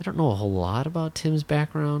don't know a whole lot about Tim's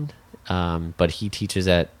background, but he teaches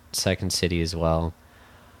at Second City as well.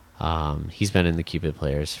 He's been in the Cupid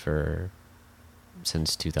Players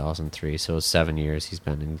since 2003, so 7 years he's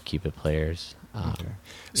been in Cupid Players. okay.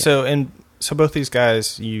 Yeah. So both these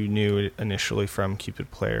guys you knew initially from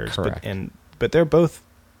Cupid Players. Correct. But they're both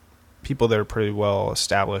people that are pretty well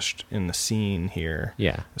established in the scene here.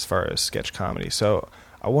 Yeah. As far as sketch comedy. So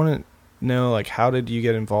I want to know, like, how did you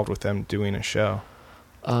get involved with them doing a show?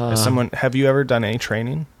 Have you ever done any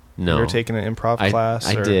training? No. You ever taken an improv class?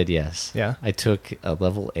 I did, yes. Yeah? I took a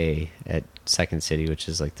level A at Second City, which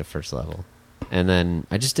is like the first level. And then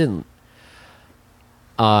I just didn't...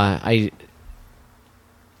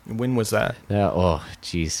 When was that? oh,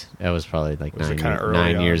 jeez. That was probably like Was it kinda early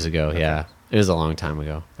on? 9 years ago, Okay. yeah. It was a long time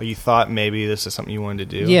ago. Like, you thought maybe this is something you wanted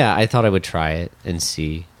to do? Yeah, I thought I would try it and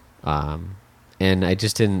see. And I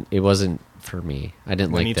just didn't... It wasn't for me. I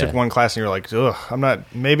didn't When like you that. took one class and you're like, ugh, I'm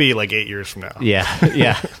not... Maybe like 8 years from now. Yeah,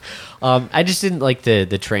 yeah. I just didn't like the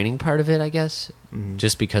training part of it, I guess, Mhm.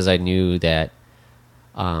 just because I knew that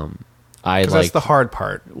I Because liked... that's the hard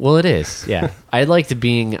part. Well, it is, yeah. I liked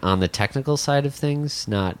being on the technical side of things,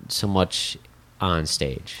 not so much on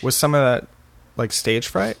stage. Was some of that like stage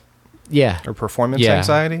fright Yeah. or performance Yeah.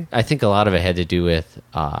 anxiety? I think a lot of it had to do with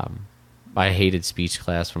I hated speech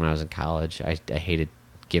class when I was in college. I hated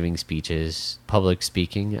giving speeches, public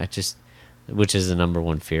speaking. Which is the number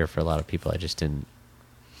one fear for a lot of people. I just didn't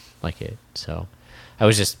like it. So I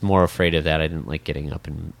was just more afraid of that. I didn't like getting up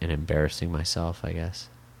and embarrassing myself, I guess.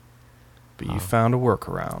 But you found a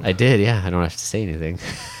workaround. I did, yeah. I don't have to say anything.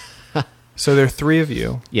 So there are three of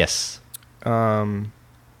you. Yes. I'm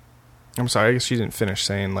sorry, I guess you didn't finish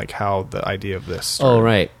saying like how the idea of this started. Oh,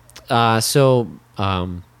 right.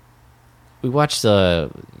 We watched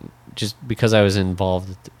just because I was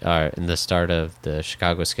involved in the start of the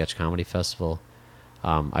Chicago Sketch Comedy Festival,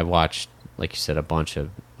 I watched, like you said,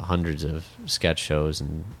 hundreds of sketch shows,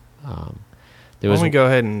 and there Why was don't we go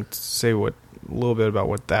ahead and say a little bit about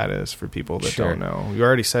what that is for people that Sure. don't know. You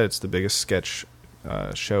already said it's the biggest sketch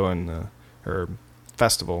show or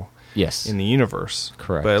festival yes, in the universe.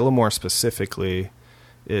 Correct. But a little more specifically,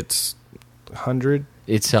 it's 100.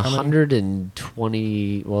 it's how many?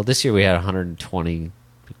 120. Well, this year we had 120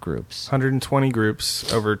 groups. 120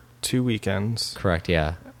 groups over 2 weekends. Correct.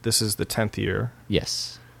 Yeah. This is the 10th year.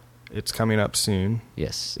 Yes. It's coming up soon.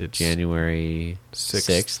 Yes. It's January 6th.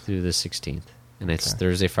 6th through the 16th. and it's Okay.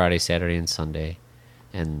 Thursday, Friday, Saturday, and Sunday,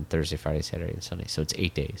 and Thursday, Friday, Saturday, and Sunday. So it's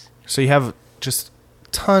 8 days. So you have just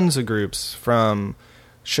tons of groups from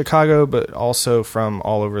Chicago, but also from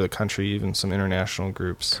all over the country, even some international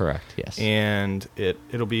groups. Correct. Yes. And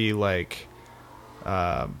it'll be like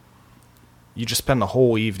you just spend the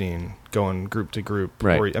whole evening going group to group.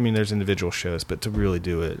 Right. Or, I mean, there's individual shows, but to really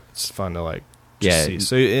do it, it's fun to like Yeah. see.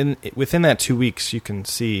 So within that 2 weeks, you can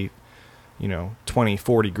see, 20,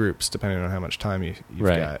 40 groups, depending on how much time you've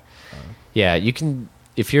Right. got. Yeah, you can.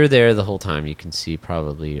 If you're there the whole time, you can see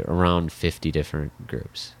probably around 50 different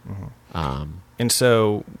groups. And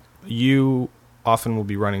so you often will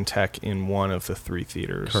be running tech in one of the 3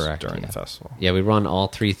 theaters Correct, during yeah. the festival. Yeah, we run all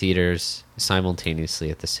 3 theaters simultaneously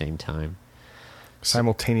at the same time.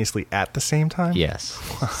 Simultaneously at the same time? Yes.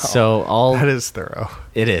 So all That is thorough.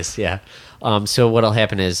 it is, yeah. So what'll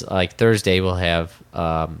happen is like Thursday we'll have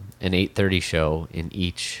an 8:30 show in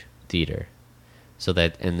each theater. So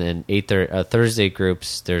that, and then 8:30 Thursday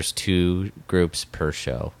groups, there's 2 groups per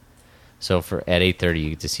show. So at 8:30 you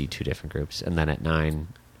get to see 2 different groups, and then at 9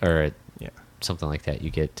 or at Yeah. something like that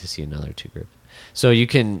you get to see another 2 groups. So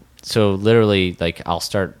literally, like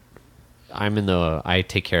I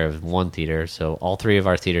take care of one theater, so all 3 of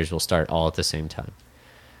our theaters will start all at the same time,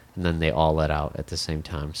 and then they all let out at the same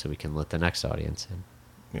time, so we can let the next audience in.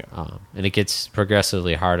 Yeah. And it gets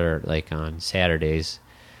progressively harder. Like on Saturdays,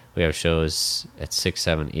 we have shows at 6,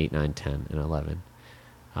 7, 8, 9, 10, and 11.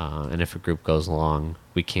 And if a group goes long,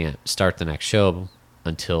 we can't start the next show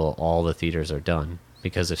until all the theaters are done.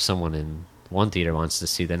 Because if someone in one theater wants to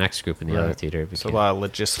see the next group in the other Right. theater, we It's a can't. lot of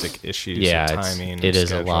logistic issues. Yeah, of it's- timing. it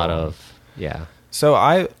is a lot schedule. of So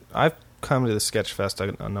I've come to the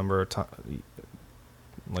Sketchfest a number of times.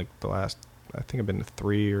 Like I think I've been to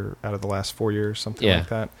 3 or out of the last 4 years, something Yeah. like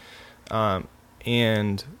that.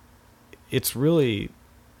 And it's really,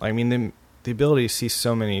 I mean, the ability to see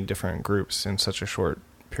so many different groups in such a short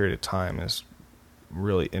period of time is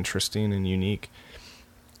really interesting and unique.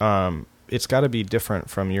 It's got to be different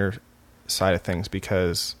from your side of things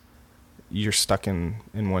because you're stuck in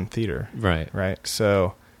one theater, right?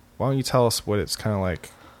 So why don't you tell us what it's kind of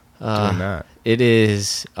like doing that? It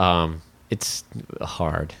is. It's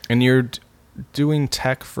hard. And you're doing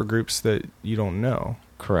tech for groups that you don't know.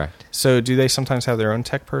 Correct. So do they sometimes have their own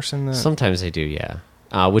tech person? Sometimes they do, yeah.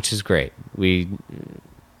 Which is great. We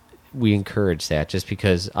encourage that just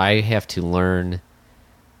because I have to learn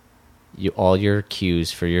all your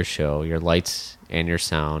cues for your show, your lights and your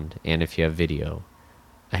sound, and if you have video.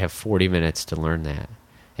 I have 40 minutes to learn that.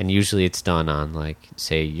 And usually it's done on, like,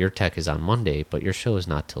 say your tech is on Monday, but your show is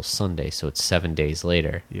not till Sunday, so it's 7 days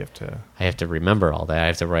later. You have to... I have to remember all that. I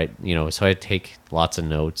have to write, so I take lots of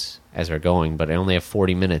notes as we're going, but I only have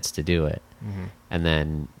 40 minutes to do it. Mm-hmm. And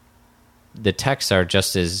then the texts are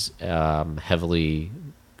just as heavily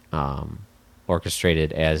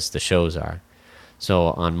orchestrated as the shows are. So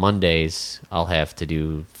on Mondays, I'll have to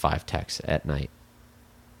do 5 texts at night.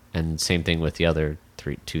 And same thing with the other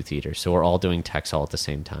 2 theaters. So we're all doing texts all at the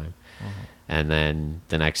same time. Mm-hmm. And then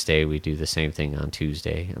the next day we do the same thing on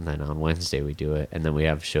Tuesday, and then on Wednesday we do it, and then we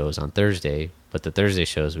have shows on Thursday, but the Thursday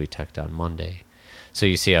shows we text on Monday. So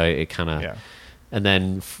you see how it kind of... Yeah. And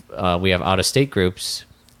then we have out-of-state groups,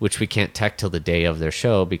 which we can't tech till the day of their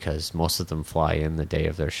show because most of them fly in the day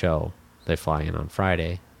of their show. They fly in on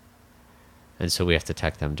Friday. And so we have to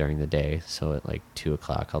tech them during the day. So at like 2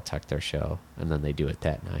 o'clock, I'll tech their show, and then they do it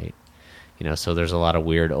that night. So there's a lot of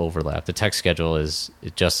weird overlap. The tech schedule is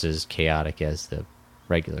just as chaotic as the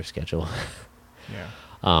regular schedule.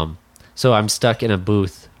 Yeah. So I'm stuck in a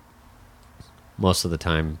booth most of the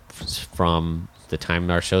time from the time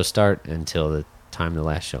our shows start until the time the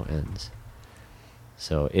last show ends.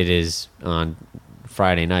 So it is on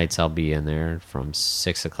Friday nights, I'll be in there from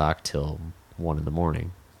 6 o'clock till 1 in the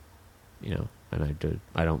morning, and I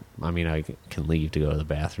can leave to go to the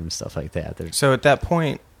bathroom, stuff like that. So at that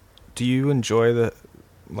point, do you enjoy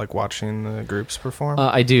watching the groups perform?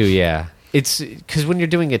 I do, yeah. It's because when you're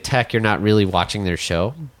doing a tech, you're not really watching their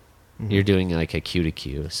show. Mm-hmm. You're doing like a cue to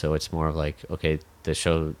cue, so it's more of like, okay,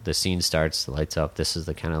 the scene starts, the lights up, this is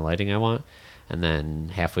the kind of lighting I want, and then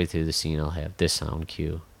halfway through the scene I'll have this sound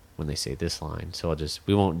cue when they say this line. So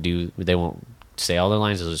they won't say all their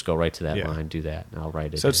lines, they'll just go right to that line, do that, and I'll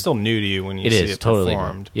write it. So it's still new to you when you It see is, it totally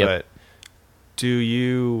performed. new. Yep.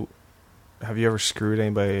 But have you ever screwed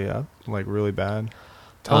anybody up like really bad?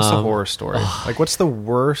 Tell us a horror story. Like, what's the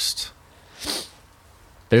worst?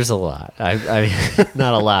 There's a lot. I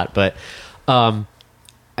not a lot, but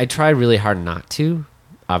I try really hard not to.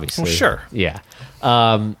 Obviously, Well, sure. Yeah.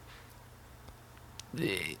 I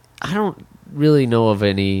don't. really know of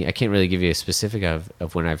any. I can't really give you a specific of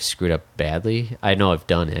when I've screwed up badly. I know I've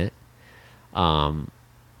done it.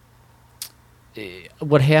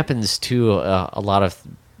 What happens too, a lot of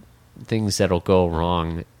things that'll go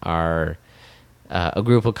wrong are a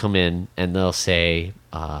group will come in and they'll say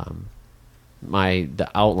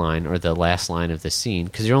the outline or the last line of the scene,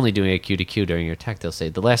 because you're only doing a cue to cue during your tech. They'll say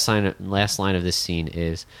the last line of this scene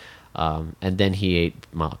is, and then he ate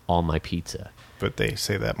all my pizza. But they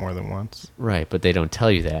say that more than once. Right, but they don't tell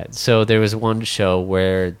you that. So there was one show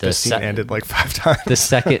where The scene ended like 5 times. the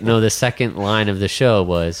second line of the show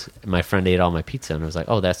was, my friend ate all my pizza, and I was like,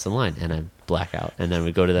 oh, that's the line, and I black out, and then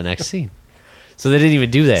we go to the next scene. So they didn't even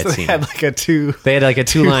do that So scene. they had like a two. They had like a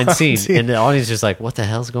two-line two-line scene, and the audience just like, what the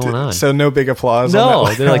hell's going on? So no big applause. No, on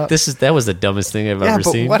that they're like, that was the dumbest thing I've yeah, ever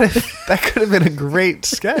but seen. what if that could have been a great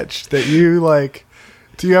sketch that you like?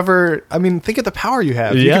 Do you ever? I mean, think of the power you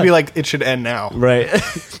have. You Yeah. could be like, it should end now. Right.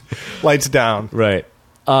 Lights down. Right.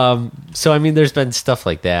 So I mean, there's been stuff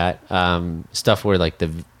like that. Stuff where like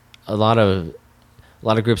a lot of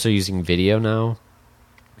groups are using video now,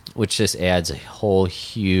 which just adds a whole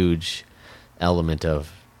huge element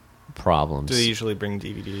of problems. Do they usually bring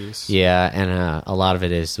DVDs? Yeah, and a lot of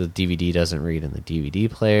it is the DVD doesn't read in the DVD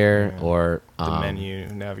player, Yeah. or The menu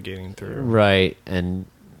navigating through. right, and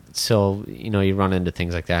so you run into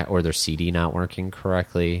things like that, or their CD not working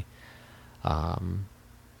correctly. But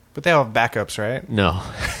they all have backups, right? No.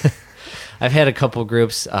 I've had a couple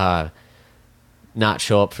groups not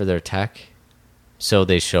show up for their tech. So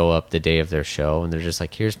they show up the day of their show, and they're just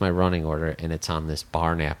like, here's my running order, and it's on this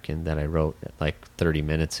bar napkin that I wrote like 30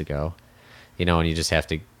 minutes ago. And you just have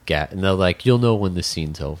to get, and they're like, you'll know when the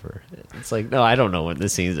scene's over. It's like, no, I don't know when the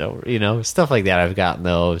scene's over. Stuff like that. I've gotten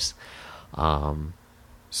those.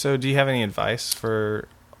 So do you have any advice for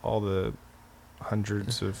all the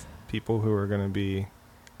hundreds of people who are going to be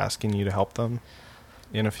asking you to help them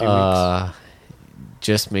in a few weeks?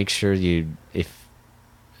 Just make sure the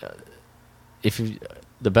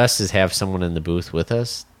best is have someone in the booth with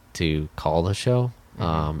us to call the show,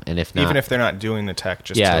 and if not, Even if they're not doing the tech,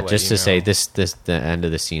 just to say this the end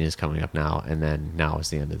of the scene is coming up now, and then now is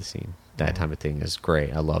the end of the scene. That type of thing is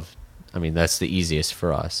great. I mean, that's the easiest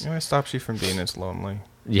for us. It stops you from being as lonely.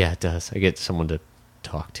 Yeah, it does. I get someone to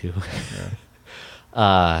talk to.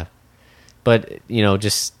 Yeah. But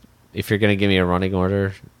just if you're going to give me a running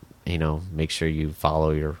order, make sure you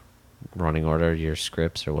follow your running order, your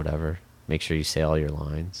scripts or whatever. Make sure you say all your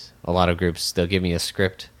lines. A lot of groups, they'll give me a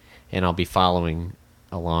script, and I'll be following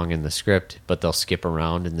along in the script, but they'll skip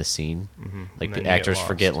around in the scene. Mm-hmm. Like And then the you actors get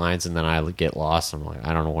forget lost. lines, and then I get lost. I'm like,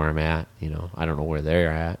 I don't know where I'm at. I don't know where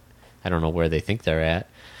they're at. I don't know where they think they're at.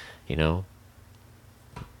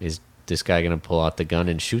 Is this guy going to pull out the gun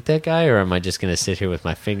and shoot that guy, or am I just going to sit here with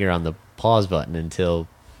my finger on the pause button until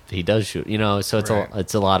he does shoot? So it's Right.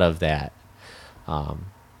 it's a lot of that.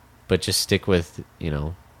 But just stick with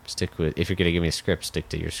if you're going to give me a script, stick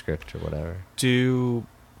to your script or whatever. Do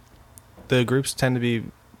the groups tend to be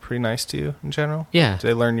pretty nice to you in general? Yeah. Do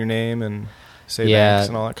they learn your name and say Yeah. thanks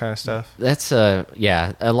and all that kind of stuff? That's a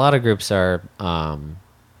lot of groups are a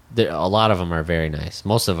lot of them are very nice.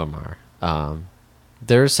 Most of them are.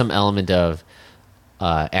 There's some element of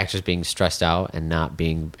actors being stressed out and not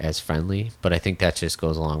being as friendly, but I think that just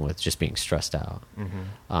goes along with just being stressed out.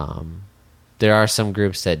 Mm-hmm. There are some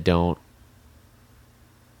groups that don't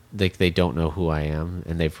they don't know who I am,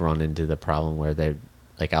 and they've run into the problem where they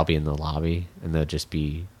like I'll be in the lobby and they'll just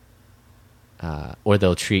be or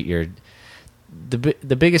they'll treat your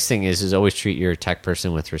the biggest thing is always treat your tech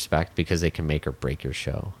person with respect, because they can make or break your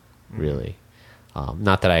show, really.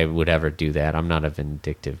 Not that I would ever do that. I'm not a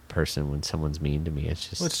vindictive person when someone's mean to me. It's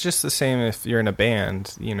just Well, it's just the same if you're in a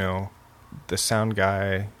band, the sound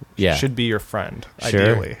guy Yeah. should be your friend, sure.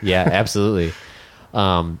 ideally. Yeah, absolutely.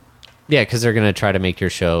 Because they're going to try to make your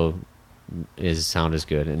show sound as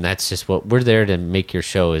good, and that's just what we're there to make your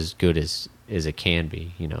show as good as it can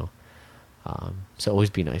be. So always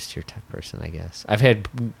be nice to your tech person, I guess. I've had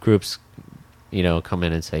groups, come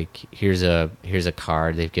in and say, here's a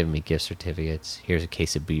card. They've given me gift certificates. Here's a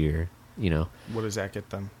case of beer. What does that get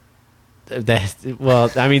them? They've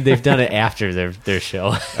done it after their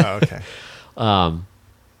show. Oh, okay.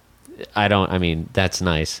 That's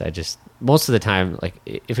nice. Most of the time, like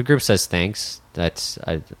if a group says thanks, that's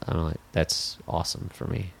awesome for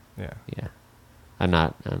me. Yeah. Yeah. I'm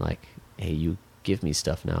like, hey, you give me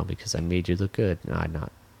stuff now because I made you look good. No, I'm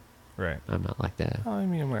not. Right. I'm not like that. I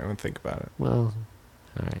mean, I might want to think about it. Well,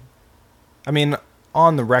 all right. I mean,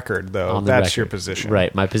 on the record, though, On the that's record. your position.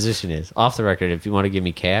 Right. My position is off the record. If you want to give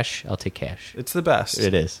me cash, I'll take cash. It's the best.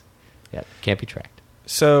 It is. Yeah. Can't be tracked.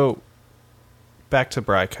 So, back to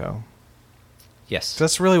Bryco. Yes.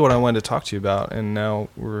 That's really what I wanted to talk to you about, and now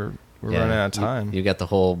we're running out of time. You got the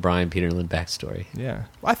whole Brian Peterlin backstory. Yeah.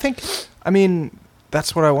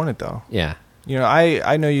 That's what I wanted, though. Yeah.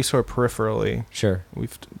 I know you sort of peripherally. Sure.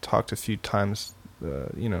 We've talked a few times,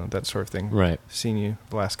 that sort of thing. Right. Seen you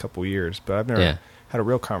the last couple of years, but I've never had a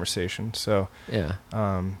real conversation. So yeah,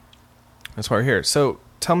 that's why we're here. So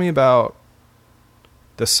tell me about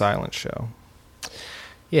the silent show.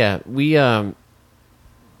 Yeah, we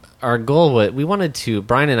our goal was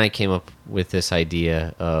Brian and I came up with this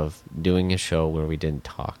idea of doing a show where we didn't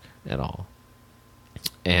talk at all,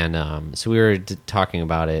 and so we were talking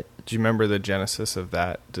about it. Do you remember the genesis of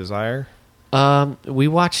that desire? We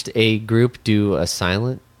watched a group do a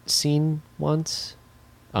silent scene once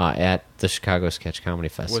at the Chicago Sketch Comedy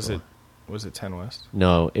Festival. Was it 10 West?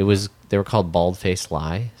 No, it was. They were called Bald Face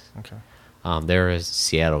Lie. Okay. They're a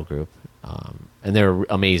Seattle group, and they're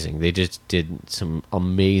amazing. They just did some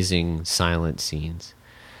amazing silent scenes.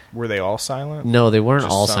 Were they all silent? No, they weren't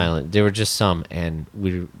Just all some? silent. They were just some, and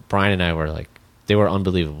Brian and I were like, they were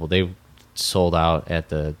unbelievable. They sold out at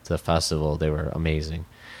the festival. They were amazing,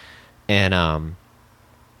 and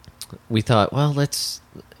we thought, well,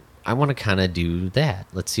 I want to kind of do that.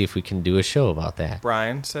 Let's see if we can do a show about that.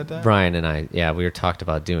 Brian said that? Brian and I, we were talked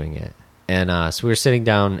about doing it. And so we were sitting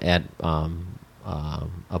down at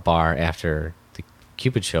a bar after the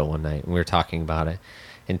Cupid show one night, and we were talking about it.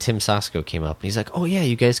 And Tim Sasko came up, and he's like, oh, yeah,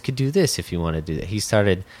 you guys could do this if you want to do that. He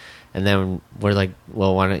started, and then we're like,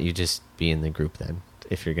 well, why don't you just be in the group then,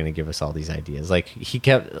 if you're going to give us all these ideas? Like, he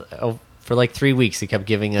kept... for like 3 weeks, he kept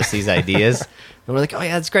giving us these ideas, and we're like, "Oh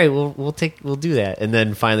yeah, that's great. We'll do that." And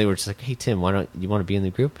then finally, we're just like, "Hey Tim, why don't you want to be in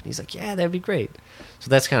the group?" And he's like, "Yeah, that'd be great."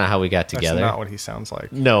 So that's kind of how we got together. That's not what he sounds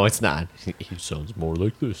like. No, it's not. He sounds more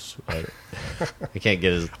like this. I can't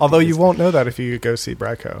get his. Although you won't know that if you go see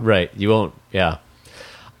Bracco. Right, you won't. Yeah.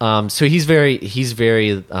 So he was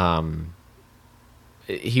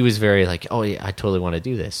very like, "Oh yeah, I totally want to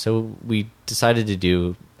do this." So we decided to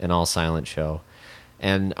do an all silent show.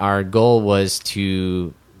 And our goal was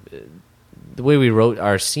the way we wrote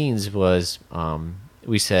our scenes was,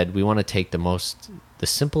 we said we want to take the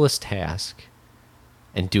simplest task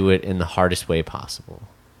and do it in the hardest way possible.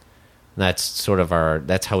 And that's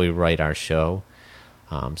that's how we write our show.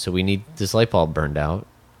 So we need this light bulb burned out.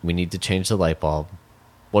 We need to change the light bulb.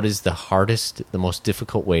 What is the most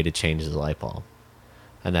difficult way to change the light bulb?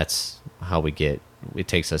 And that's how it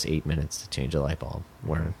takes us 8 minutes to change a light bulb,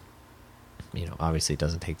 where... obviously it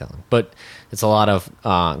doesn't take that long, but it's a lot of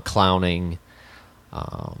clowning,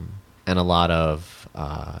 and a lot of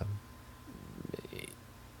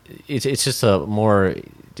it's just a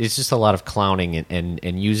lot of clowning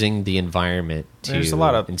and using the environment to There's a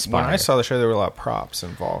lot of inspire. When I saw the show, there were a lot of props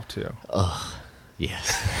involved too.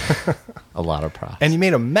 Yes, a lot of props. And you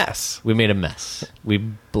made a mess. We made a mess. We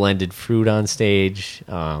blended fruit on stage.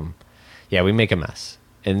 We make a mess,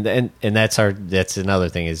 and that's another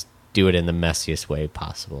thing is. Do it in the messiest way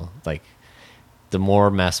possible. Like, the more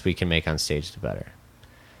mess we can make on stage, the better.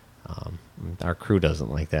 Our crew doesn't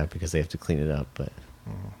like that because they have to clean it up, but...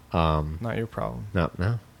 Not your problem. No,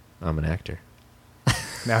 I'm an actor.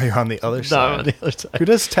 Now you're on the other No, side. I'm on the other side. Who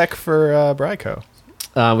does tech for Bracco?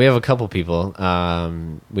 We have a couple people.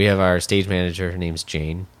 We have our stage manager. Her name's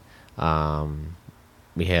Jane.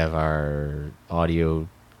 We have our audio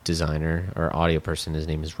designer, or audio person. His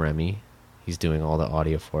name is Remy. He's doing all the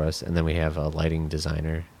audio for us. And then we have a lighting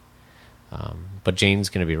designer. But Jane's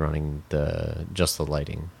going to be running just the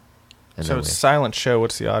lighting. And So it's a silent show.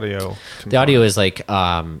 What's the audio? the audio is like...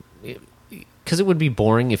 because it would be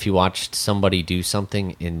boring if you watched somebody do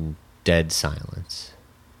something in dead silence.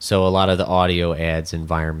 So a lot of the audio adds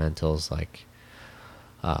environmentals, like...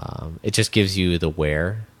 it just gives you the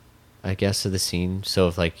where, I guess, of the scene.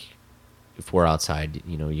 So if we're outside,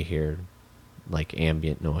 you hear... like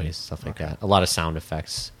ambient noise, stuff like that. A lot of sound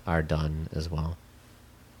effects are done as well.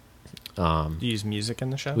 Do you use music in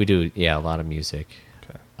the show? We do, a lot of music.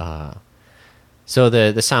 Okay. So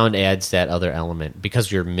the sound adds that other element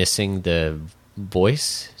because you're missing the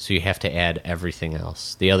voice, so you have to add everything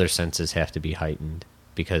else. The other senses have to be heightened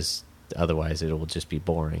because otherwise it will just be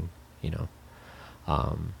boring,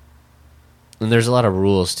 And there's a lot of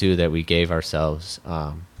rules, too, that we gave ourselves.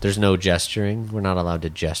 There's no gesturing. We're not allowed to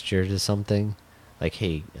gesture to something. Like,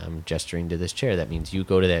 hey, I'm gesturing to this chair. That means you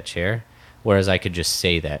go to that chair. Whereas I could just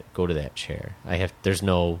say that, go to that chair. There's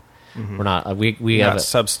no... Mm-hmm. We're not... We You're have not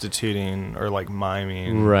substituting or,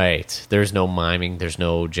 miming. Right. There's no miming. There's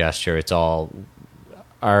no gesture. It's all...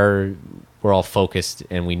 We're all focused,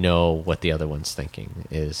 and we know what the other one's thinking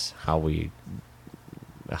is how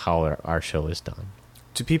our show is done.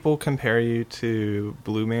 Do people compare you to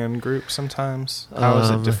Blue Man Group sometimes? How is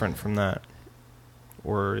it different from that?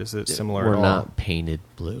 Or is it similar We're at all? not painted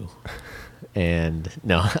blue. And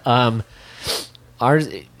no,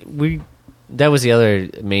 that was the other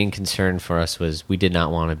main concern for us, was we did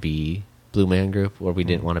not want to be Blue Man Group, or we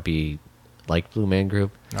didn't want to be like Blue Man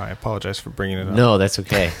Group. No, I apologize for bringing it up. No, that's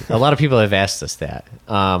okay. A lot of people have asked us that.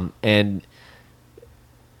 And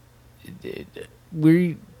I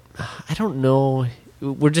don't know.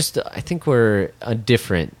 I think we're a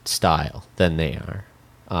different style than they are.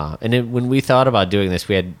 When we thought about doing this,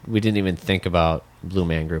 we didn't even think about Blue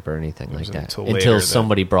Man Group or anything like that until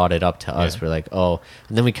somebody brought it up to us. We're like, oh,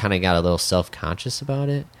 and then we kind of got a little self-conscious about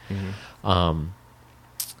it. Mm-hmm.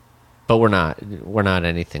 But we're not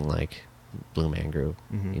anything like Blue Man Group,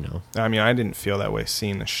 you know. I mean, I didn't feel that way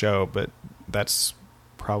seeing the show, but that's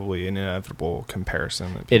probably an inevitable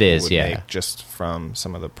comparison that people would make just from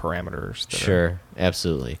some of the parameters. Sure,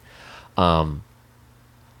 absolutely.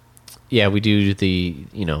 Yeah, we do the,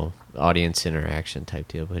 you know, audience interaction type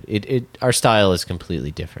deal, but our style is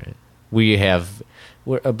completely different. We're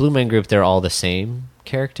a Blue Man Group, they're all the same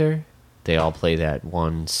character. They all play that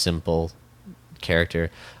one simple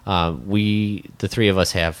character. The three of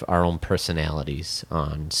us have our own personalities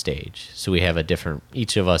on stage. So we have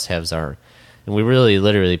each of us has and we really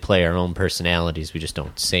literally play our own personalities. We just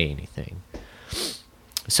don't say anything.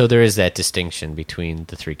 So there is that distinction between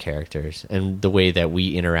the three characters, and the way that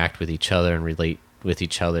we interact with each other and relate with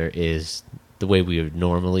each other is the way we would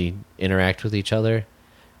normally interact with each other.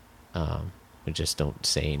 We just don't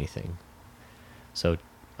say anything. So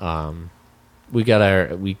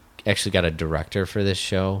we actually got a director for this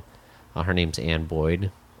show. Her name's Ann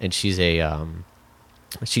Boyd, and she's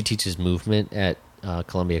she teaches movement at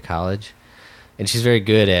Columbia College, and she's very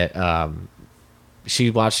good at.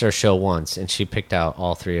 She watched our show once, and she picked out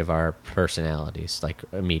all three of our personalities like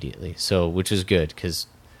immediately. So, which is good because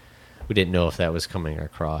we didn't know if that was coming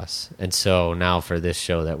across. And so now for this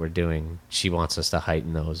show that we're doing, she wants us to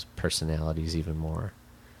heighten those personalities even more.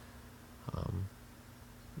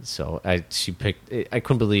 So I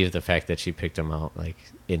couldn't believe the fact that she picked them out like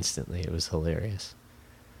instantly. It was hilarious.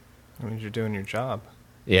 I mean, you're doing your job.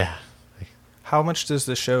 Yeah. How much does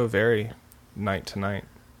the show vary night to night?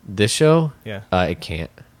 This show? Yeah. It can't.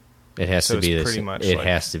 It has to be pretty much it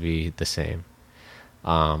has to be the same.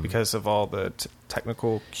 Because of all the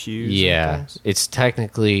technical cues. Yeah, and things? It's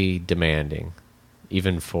technically demanding,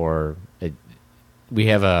 even for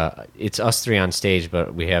it's us three on stage,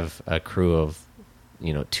 but we have a crew of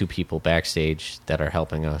 2 people backstage that are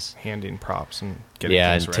helping us, handing props and getting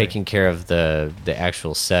things ready. Taking care of the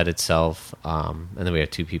actual set itself, and then we have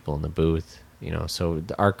 2 people in the booth. So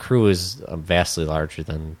our crew is vastly larger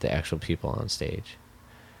than the actual people on stage.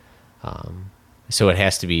 So it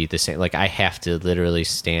has to be the same. Like, I have to literally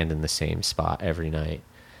stand in the same spot every night.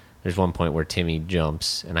 There's one point where Timmy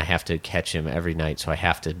jumps, and I have to catch him every night, so I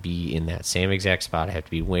have to be in that same exact spot. I have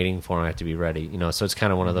to be waiting for him. I have to be ready. So it's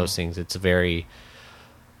kind of one of those things. It's every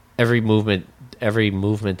movement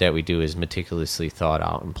that we do is meticulously thought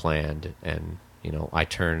out and planned, and I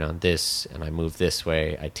turn on this and I move this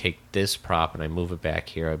way. I take this prop and I move it back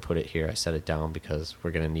here. I put it here. I set it down because we're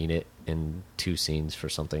going to need it in 2 scenes for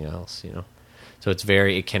something else, So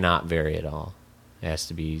it cannot vary at all. It has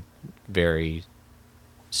to be very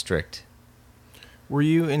strict. Were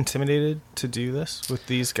you intimidated to do this with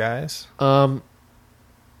these guys?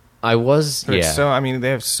 I was, yeah. So, I mean, they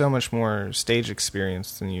have so much more stage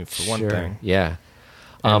experience than you, for one thing. Yeah.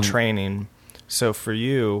 And training. So for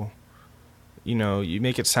you, you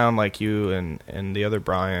make it sound like you and the other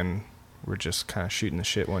Brian were just kind of shooting the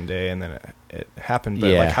shit one day, and then it happened.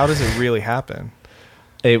 But like, how does it really happen?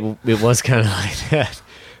 It was kind of like that.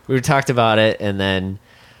 We talked about it, and then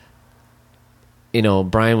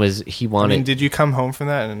Brian wanted. I mean, did you come home from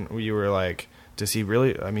that and you were like, does he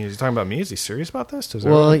really? I mean, is he talking about me? Is he serious about this?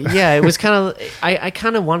 Yeah, it was kind of. I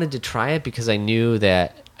kind of wanted to try it because I knew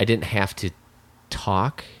that I didn't have to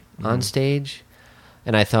talk on stage,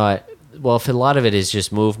 and I thought, well, if a lot of it is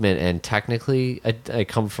just movement and technically, I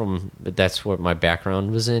come from, that's what my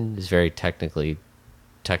background was in, is very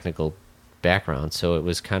technical background. So it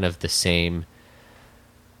was kind of the same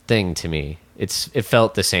thing to me. It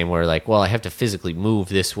felt the same, where like, well, I have to physically move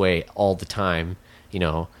this way all the time,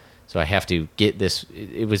 so I have to get this.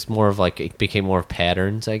 It was more of like, it became more of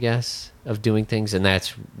patterns, I guess, of doing things. And that's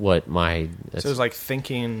what so it was like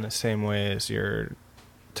thinking the same way as your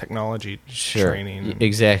technology training.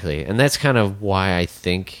 Exactly. And that's kind of why I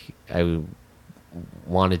think I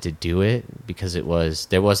wanted to do it, because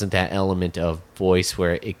there wasn't that element of voice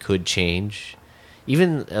where it could change.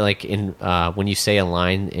 even like in when you say a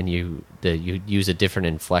line and you use a different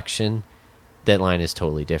inflection, that line is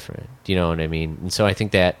totally different. Do you know what I mean? And so I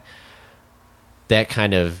think that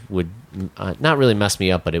kind of would not really mess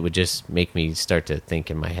me up, but it would just make me start to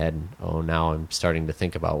think in my head, oh, now I'm starting to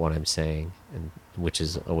think about what I'm saying, and which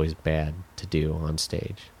is always bad to do on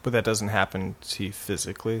stage. But that doesn't happen to you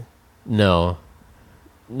physically? No.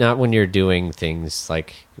 Not when you're doing things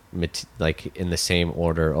like in the same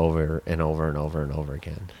order over and over and over and over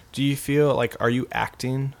again. Do you feel like, are you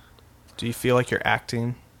acting? Do you feel like you're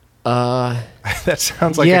acting? That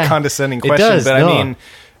sounds like a condescending question, does, but no. I mean,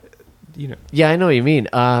 you know. Yeah, I know what you mean.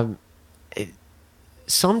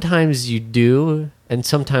 Sometimes you do, and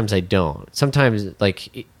sometimes I don't. Sometimes,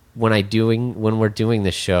 like when we're doing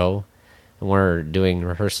the show and we're doing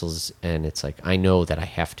rehearsals, and it's like I know that I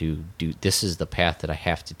have to do. This is the path that I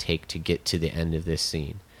have to take to get to the end of this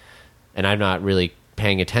scene, and I'm not really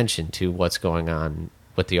paying attention to what's going on,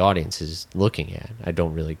 what the audience is looking at. I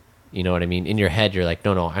don't really. You know what I mean? In your head, you're like,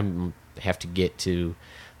 no, I have to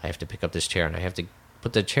pick up this chair, and I have to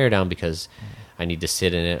put the chair down because I need to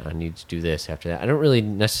sit in it. I need to do this after that. I don't really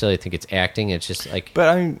necessarily think it's acting. It's just like... But,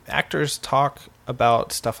 I mean, actors talk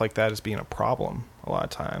about stuff like that as being a problem a lot of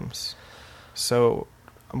times. So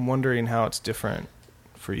I'm wondering how it's different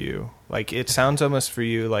for you. Like, it sounds almost for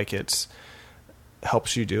you like it's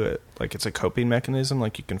helps you do it. Like, it's a coping mechanism.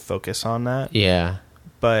 Like, you can focus on that. Yeah.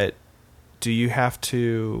 But...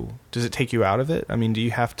 does it take you out of it? I mean, do you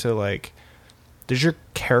have to, like, does your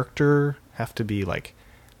character have to be, like,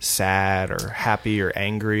 sad or happy or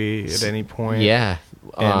angry at any point? Yeah.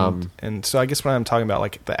 And so I guess when I'm talking about,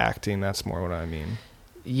 like, the acting, that's more what I mean.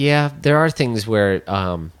 Yeah, there are things where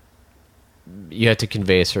you have to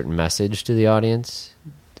convey a certain message to the audience.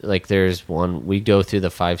 Like, there's one, we go through the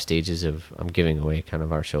 5 stages of, I'm giving away kind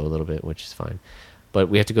of our show a little bit, which is fine. But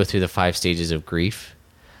we have to go through the 5 stages of grief.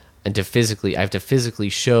 And I have to physically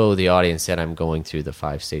show the audience that I'm going through the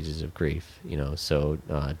 5 stages of grief, you know, so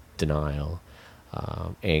denial,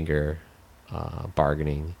 anger,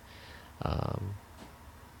 bargaining,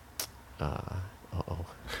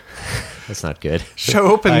 that's not good.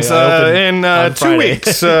 Show opens in 2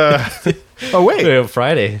 weeks. Oh, wait.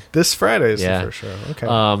 Friday. This Friday is the first show.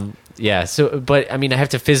 Okay. Yeah, so, but, I mean, I have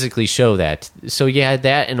to physically show that. So, yeah,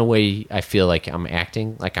 that in a way, I feel like I'm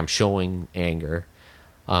acting, like I'm showing anger.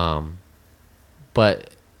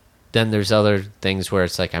 But then there's other things where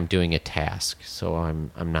it's like I'm doing a task, so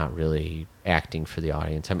I'm not really acting for the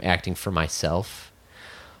audience. I'm acting for myself.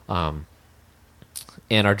 And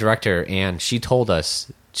our director, Anne, she told us,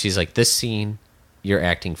 she's like, this scene, you're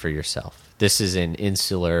acting for yourself. This is an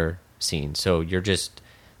insular scene, so you're just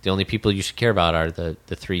the only people you should care about are the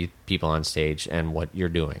 3 people on stage and what you're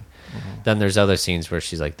doing. Mm-hmm. Then there's other scenes where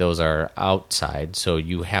she's like, those are outside, so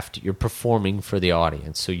you're performing for the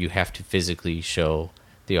audience, so you have to physically show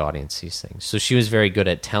the audience these things. So she was very good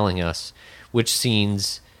at telling us which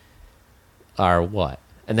scenes are what.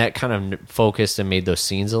 And that kind of focused and made those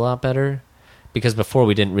scenes a lot better, because before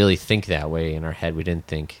we didn't really think that way in our head. We didn't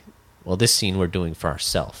think, well, this scene we're doing for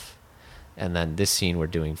ourselves, and then this scene we're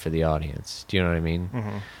doing for the audience. Do you know what I mean?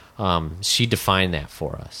 Mm-hmm. She defined that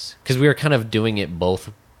for us, because we were kind of doing it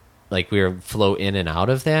both. Like, we were flow in and out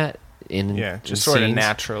of that. Just sort of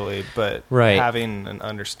naturally, but right. Having an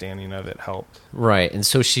understanding of it helped. Right, and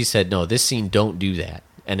so she said, no, this scene, don't do that.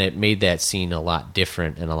 And it made that scene a lot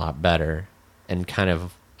different and a lot better, and kind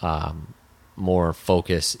of more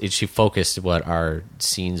focused. She focused what our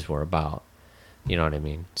scenes were about. You know what I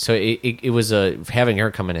mean? So it was having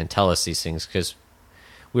her come in and tell us these things, because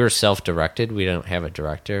we were self-directed. We don't have a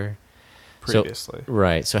director. Previously. So,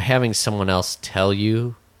 right, so having someone else tell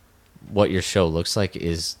you what your show looks like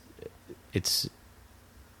it's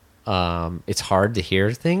hard to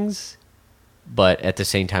hear things, but at the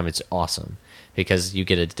same time it's awesome, because you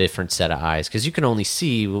get a different set of eyes, because you can only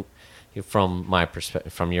see from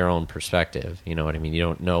from your own perspective. You know what I mean? You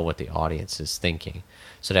don't know what the audience is thinking.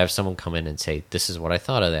 So to have someone come in and say, this is what I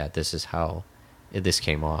thought of that, this is how this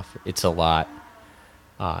came off, it's a lot.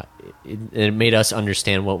 It made us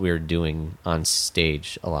understand what we were doing on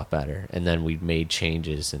stage a lot better, and then we made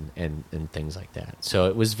changes and things like that. So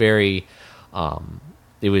it was very,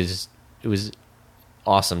 it was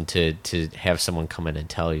awesome to have someone come in and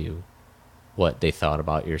tell you what they thought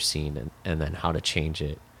about your scene, and then how to change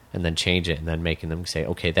it, and then making them say,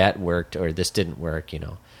 okay, that worked, or this didn't work, you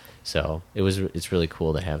know. So it's really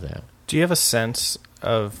cool to have that. Do you have a sense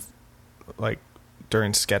of, like,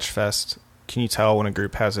 during Sketchfest, can you tell when a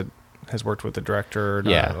group has worked with the director or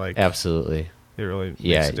not? Yeah, like, absolutely. It really makes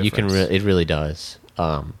a difference. You can. It really does.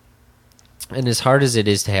 And as hard as it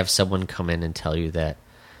is to have someone come in and tell you that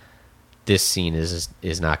this scene is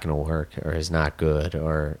not going to work or is not good,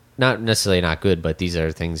 or not necessarily not good, but these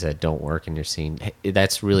are things that don't work in your scene.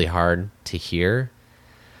 That's really hard to hear.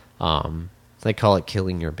 They call it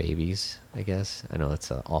killing your babies, I guess. I know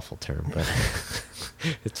it's an awful term, but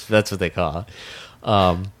that's what they call it.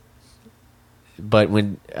 But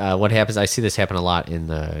when what happens, I see this happen a lot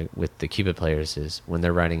with the Cupid players, is when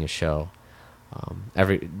they're writing a show.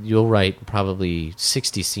 You'll write probably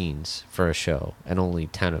 60 scenes for a show, and only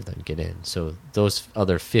 10 of them get in. So those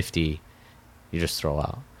other 50, you just throw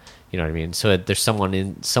out. You know what I mean? So there's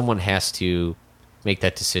someone has to make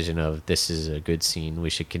that decision of, this is a good scene, we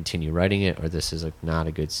should continue writing it, or this is not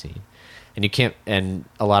a good scene. And you can't. And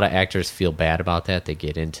a lot of actors feel bad about that. They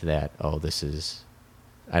get into that. Oh,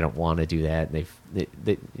 I don't want to do that. They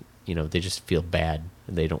they just feel bad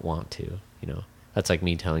and they don't want to. That's like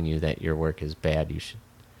me telling you that your work is bad. You should,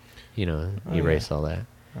 erase all that.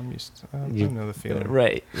 I'm used to, I know the feeling.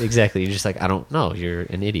 Right, exactly. You're just like, I don't know. You're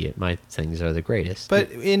an idiot. My things are the greatest. But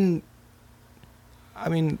the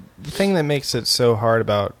thing that makes it so hard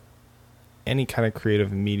about any kind of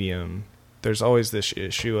creative medium, there's always this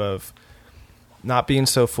issue of not being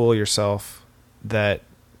so full of yourself that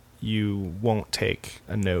you won't take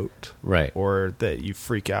a note. Right. Or that you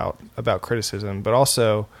freak out about criticism, but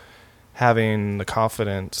also having the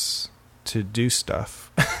confidence to do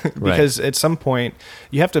stuff. Because at some point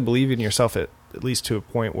you have to believe in yourself at least to a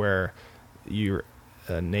point where you're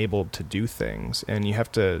enabled to do things, and you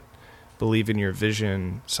have to believe in your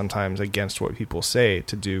vision sometimes against what people say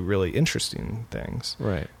to do really interesting things.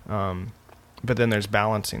 Right. But then there's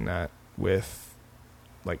balancing that with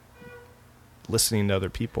like listening to other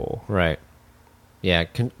people. Right. Yeah.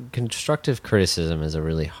 Constructive criticism is a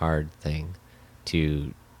really hard thing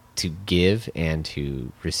to give and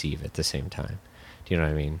to receive at the same time. Do you know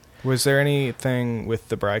what I mean? Was there anything with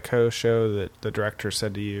the Bryco show that the director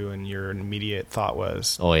said to you and your immediate thought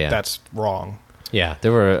was, oh yeah, that's wrong? Yeah,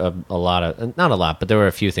 there were a lot of, not a lot, but there were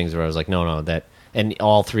a few things where I was like, no, that, and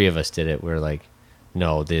all three of us did it. We were like,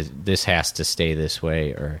 no, this has to stay this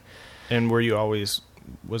way. And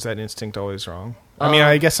was that instinct always wrong?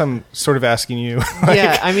 I guess I'm sort of asking you.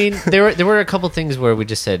 Yeah, there were a couple things where we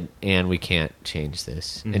just said, and we can't change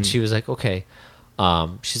this. Mm-hmm. And she was like, okay.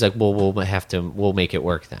 She's like, well, we'll make it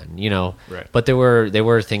work then, Right. But there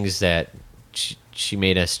were things that she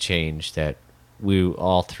made us change that we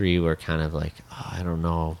all three were kind of like, oh, I don't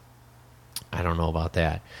know about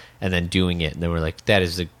that. And then doing it, and then we're like,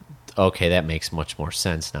 okay, that makes much more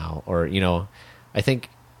sense now. Or, I think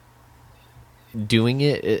doing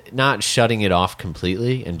it, not shutting it off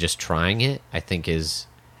completely and just trying it, I think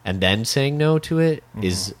and then saying no to it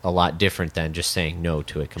is a lot different than just saying no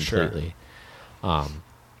to it completely. Sure.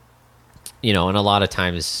 And a lot of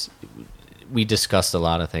times we discussed a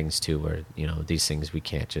lot of things too, where, these things we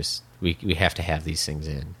can't just, we have to have these things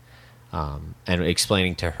in, and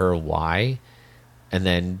explaining to her why. And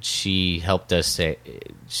then she helped us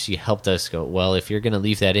go, well, if you're going to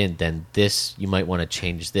leave that in, then you might want to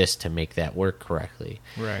change this to make that work correctly.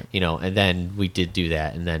 Right. And then we did do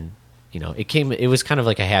that. And then, it was kind of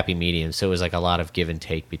like a happy medium. So it was like a lot of give and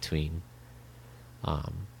take between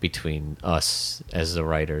us as the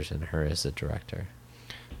writers and her as the director.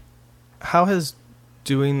 How has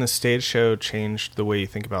doing the stage show changed the way you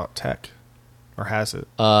think about tech? Or has it?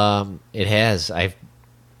 It has.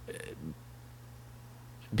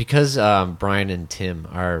 Because Brian and Tim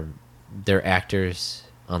they're actors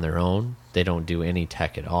on their own. They don't do any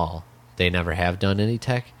tech at all. They never have done any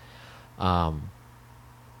tech.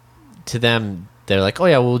 To them, they're like, "Oh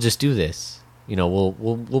yeah, we'll just do this.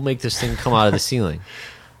 We'll make this thing come out of the ceiling."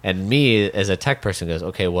 And me, as a tech person, goes,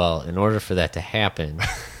 "Okay, well, in order for that to happen,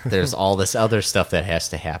 there's all this other stuff that has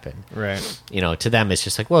to happen." Right. To them, it's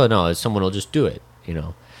just like, "Well, no, someone will just do it."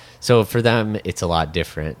 So for them, it's a lot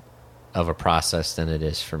different of a process than it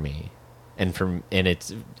is for me, and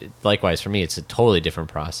it's likewise for me. It's a totally different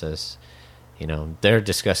process. They're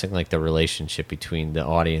discussing like the relationship between the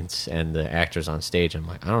audience and the actors on stage. I'm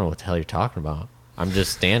like, I don't know what the hell you're talking about. I'm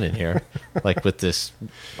just standing here, like with this.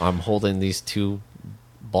 I'm holding these two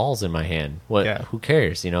balls in my hand. What? Yeah. Who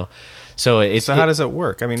cares? So how does it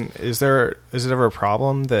work? Is it ever a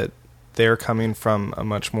problem that they're coming from a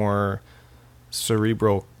much more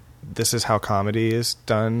cerebral, this is how comedy is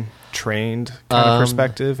done, trained kind of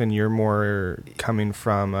perspective, and you're more coming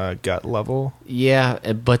from a gut level?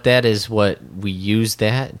 Yeah, but that is what we use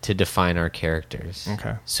that to define our characters.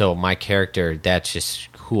 Okay. So my character, that's just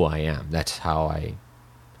who I am. That's how I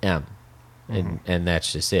am. And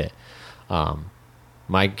that's just it.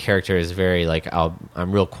 My character is very like,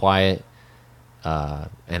 I'm real quiet,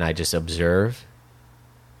 and I just observe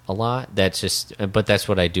a lot. But that's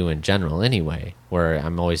what I do in general anyway, where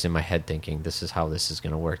I'm always in my head thinking, this is how this is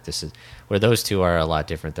going to work. This is where those two are a lot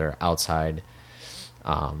different. They're outside.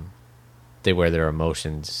 They wear their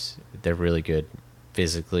emotions. They're really good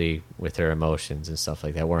physically with their emotions and stuff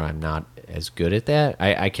like that, where I'm not as good at that.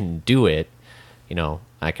 I can do it,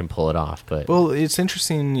 I can pull it off. But well, it's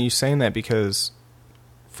interesting you saying that, because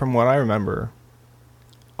from what I remember,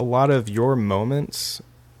 a lot of your moments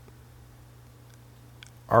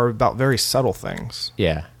are about very subtle things.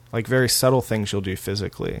 Yeah. Like very subtle things you'll do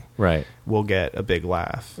physically. Right. Will get a big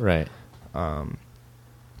laugh. Right. And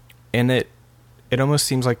it almost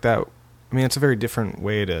seems like that. I mean, it's a very different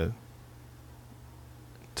way to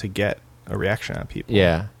get a reaction out of people.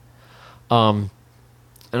 Yeah. And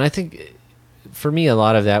I think for me, a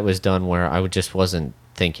lot of that was done where I just wasn't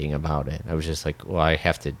thinking about it. I was just like, well, I'm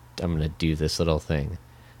going to do this little thing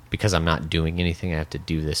because I'm not doing anything. I have to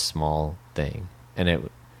do this small thing. And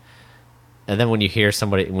then when you hear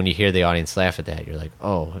the audience laugh at that, you're like,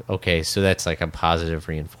 oh, okay. So that's like a positive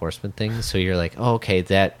reinforcement thing. So you're like, oh, okay,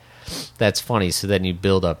 that's funny. So then you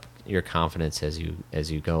build up your confidence as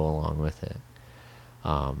you go along with it.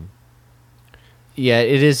 Yeah,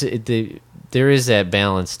 it is. There is that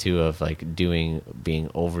balance too of like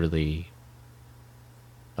being overly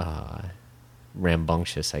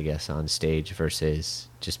rambunctious, I guess, on stage versus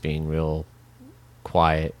just being real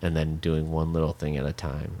quiet and then doing one little thing at a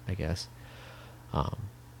time, I guess.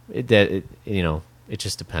 It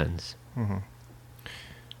just depends. Mm-hmm.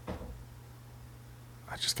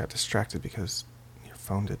 I just got distracted because your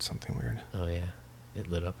phone did something weird. Oh yeah, it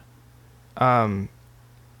lit up.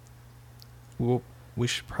 Well, we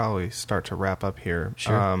should probably start to wrap up here.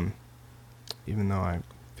 Sure. Even though I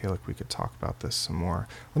feel like we could talk about this some more.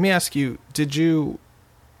 Let me ask you,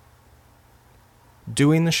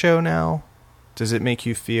 doing the show now, does it make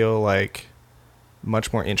you feel like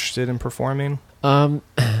much more interested in performing? Well,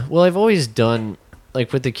 I've always done,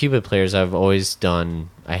 like with the Cupid Players, I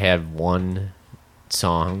had one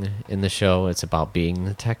song in the show. It's about being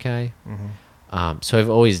the tech guy. Mm-hmm. So I've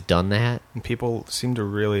always done that. And people seem to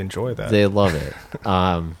really enjoy that. They love it.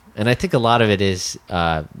 And I think a lot of it is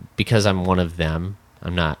because I'm one of them.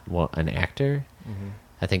 I'm not an actor. Mm-hmm.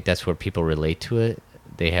 I think that's where people relate to it.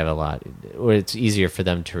 They have or it's easier for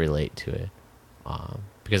them to relate to it.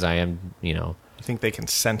 Because I am, You think they can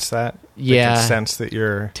sense that? Yeah. They can sense that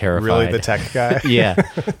you're terrified. Really the tech guy? Yeah.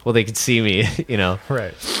 Well, they can see me,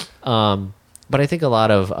 Right. But I think a lot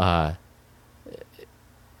of...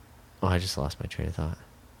 I just lost my train of thought.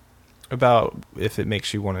 About if it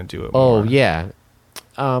makes you want to do it more. Oh, yeah.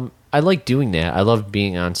 I like doing that. I love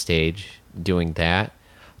being on stage doing that.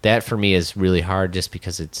 That for me is really hard just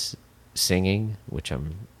because it's singing, which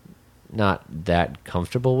I'm not that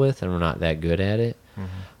comfortable with and I'm not that good at it.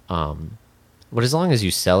 Mm-hmm. But as long as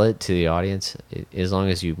you sell it to the audience, as long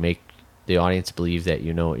as you make the audience believe that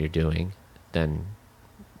you know what you're doing, then,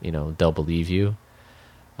 they'll believe you.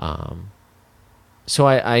 So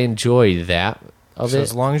I enjoy that of it.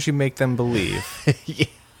 As long as you make them believe,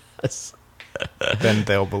 Yes. then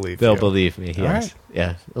they'll believe They'll you. believe me, yes. All right.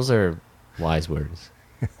 Yeah, those are wise words.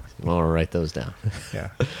 You want to write those down.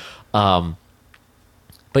 Yeah.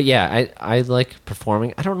 But yeah, I like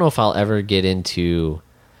performing. I don't know if I'll ever get into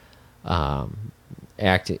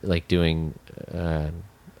acting, like doing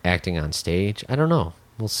acting on stage. I don't know.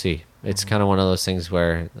 We'll see. It's kind of one of those things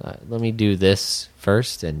where let me do this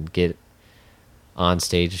first and get on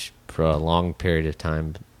stage for a longer period of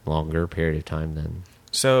time than...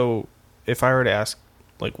 So if I were to ask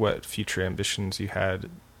like what future ambitions you had,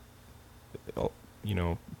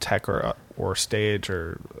 tech or stage,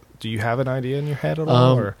 or do you have an idea in your head at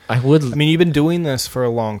all? Or I would... I mean, you've been doing this for a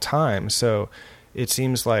long time, so it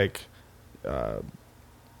seems like,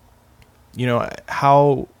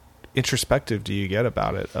 how introspective do you get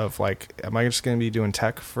about it? Of like, am I just going to be doing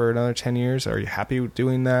tech for another 10 years? Are you happy with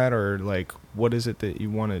doing that? Or like, what is it that you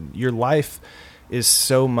want to... Your life is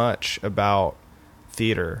so much about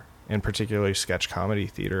theater, and particularly sketch comedy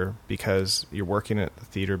theater, because you're working at the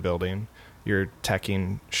theater building, you're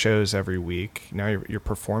teching shows every week. Now you're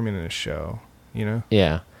performing in a show,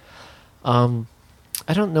 Yeah. I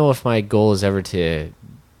don't know if my goal is ever to...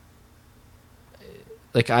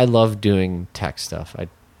 Like, I love doing tech stuff.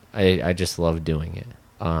 I just love doing it.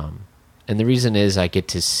 And the reason is I get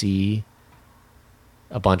to see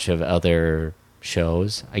a bunch of other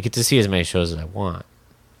shows. I get to see as many shows as I want.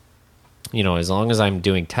 As long as I'm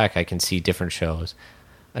doing tech, I can see different shows.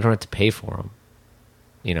 I don't have to pay for them.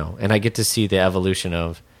 And I get to see the evolution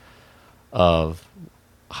of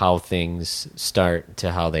how things start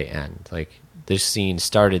to how they end. Like, this scene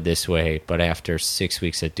started this way, but after 6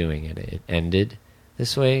 weeks of doing it, it ended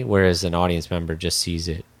this way, whereas an audience member just sees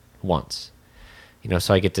it once.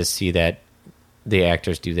 So I get to see that the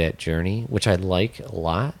actors do that journey, which I like a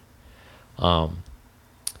lot. I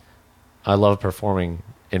love performing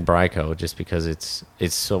in Bryco just because it's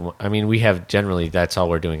so. I mean, we have generally that's all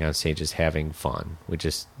we're doing on stage is having fun. We're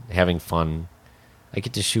just having fun. I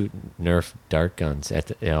get to shoot Nerf dart guns at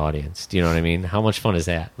the audience. Do you know what I mean? How much fun is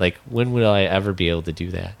that? Like, when will I ever be able to do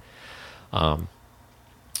that?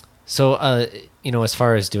 So, as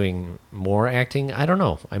far as doing more acting, I don't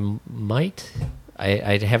know. I might.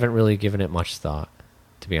 I haven't really given it much thought,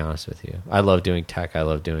 to be honest with you. I love doing tech. I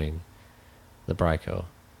love doing the Bryco.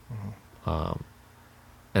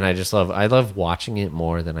 And I love watching it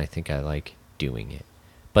more than I think I like doing it.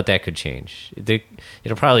 But that could change.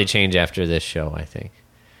 It'll probably change after this show, I think.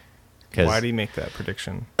 Why do you make that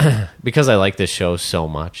prediction? Because I like this show so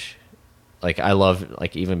much. Like, I love,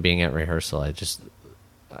 like, even being at rehearsal,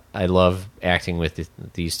 I love acting with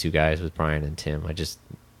these two guys, with Brian and Tim.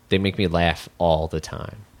 They make me laugh all the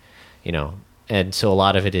time, And so a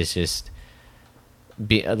lot of it is just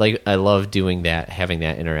I love doing that, having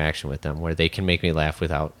that interaction with them where they can make me laugh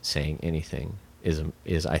without saying anything is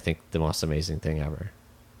I think the most amazing thing ever.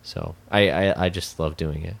 So I just love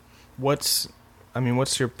doing it. What's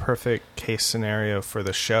your perfect case scenario for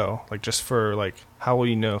the show? Like, just for, like, how will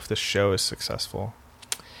you know if the show is successful?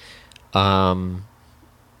 I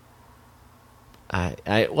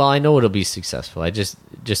know it'll be successful. I just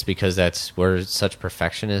because we're such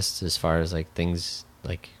perfectionists as far as, like, things,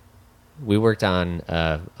 like, we worked on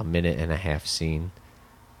a 1.5-minute scene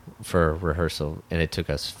for rehearsal, and it took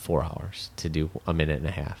us 4 hours to do a 1.5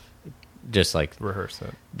 minutes. Just like rehearse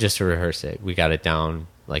it. Just to rehearse it. We got it down,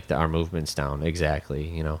 like our movements down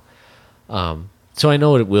exactly, So I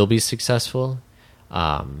know it will be successful.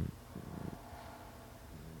 We'll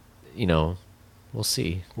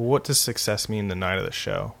see. What does success mean the night of the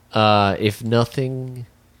show? If nothing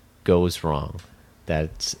goes wrong,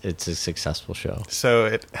 it's a successful show.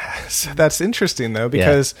 So that's interesting, though,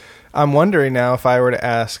 because I'm wondering now, if I were to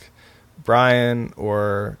ask Brian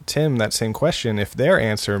or Tim that same question, if their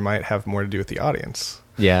answer might have more to do with the audience.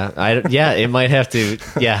 Yeah, it might have to.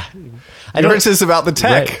 Yeah, Yours is about the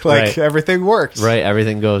tech, right. Everything works, right?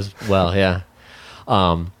 Everything goes well. Yeah,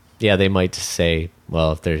 they might say,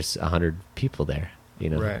 well, if there's 100 people there,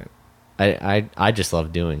 right? I just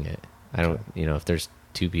love doing it. I don't, if there's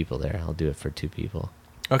 2 people there, I'll do it for 2 people.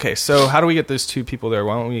 Okay, so how do we get those 2 people there?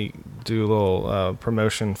 Why don't we do a little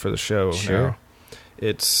promotion for the show? Sure. Now?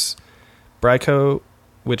 It's Bryco,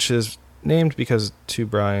 which is named because 2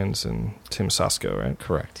 Brians and Tim Sasko, right?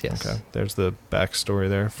 Correct, yes. Okay, there's the backstory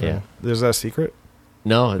there. Yeah. Is that a secret?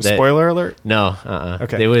 No. Spoiler alert? No,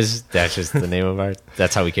 Okay. That's just the name of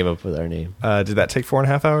that's how we came up with our name. Did that take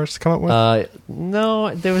 4.5 hours to come up with?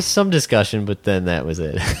 No, there was some discussion, but then that was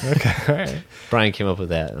it. Okay, all right. Brian came up with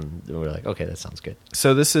that, and we were like, okay, that sounds good.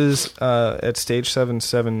 So this is at Stage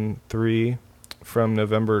 773 from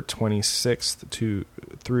November 26th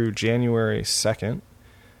through January 2nd,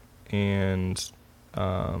 and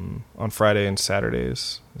on Friday and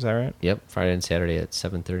Saturdays. Is that right? Yep, Friday and Saturday at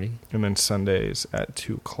 7:30. And then Sundays at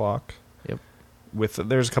 2:00. Yep.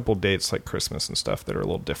 There's a couple dates like Christmas and stuff that are a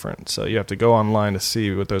little different, so you have to go online to see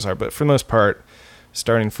what those are. But for the most part,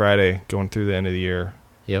 starting Friday, going through the end of the year,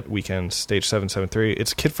 weekend, Stage 773.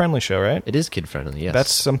 It's a kid-friendly show, right? It is kid-friendly, yes.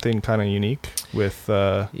 That's something kind of unique with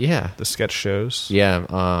the sketch shows.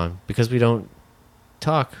 Yeah, because we don't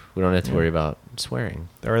talk, we don't have to worry about swearing.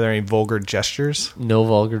 Are there any vulgar gestures? No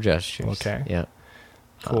vulgar gestures. Okay. Yeah.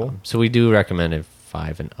 Cool. So we do recommend it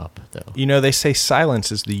 5 and up, though. They say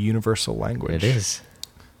silence is the universal language. It is.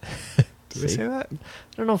 Do they say that? I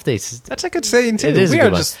don't know if they... That's a good saying, too. It is a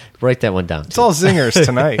good one. Write that one down. It's all zingers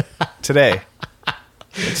tonight. Today.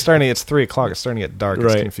 It's 3 o'clock. It's starting to get dark.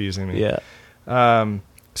 Right. It's confusing me. Yeah.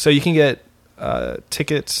 So you can get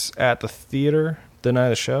tickets at the theater the night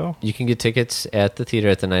of the show? You can get tickets at the theater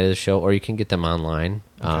at the night of the show, or you can get them online.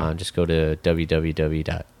 Okay. Just go to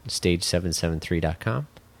www.stage773.com,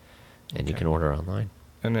 and you can order online.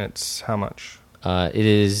 And it's how much? It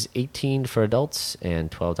is $18 for adults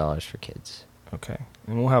and $12 for kids. Okay.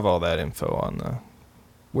 And we'll have all that info on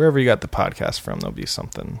wherever you got the podcast from. There'll be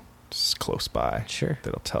something just close by. Sure.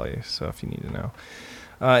 That'll tell you, so if you need to know.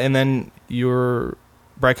 And then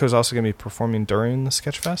Bryco is also going to be performing during the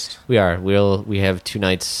Sketchfest? We are. We have 2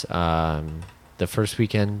 nights, the first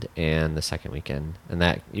weekend and the second weekend. And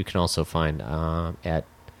that you can also find at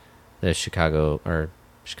the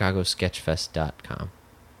ChicagoSketchfest.com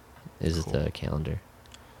is the calendar.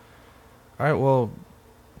 All right, well,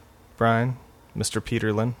 Brian, Mr.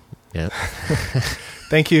 Peterlin. Yeah.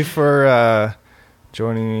 Thank you for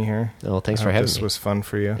joining me here. Oh, thanks I for hope having this me. was fun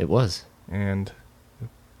for you. It was. And it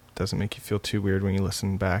doesn't make you feel too weird when you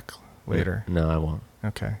listen back later. No, I won't.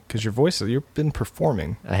 Okay. Because your voice, you've been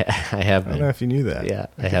performing. I have I been. don't know if you knew that. Yeah,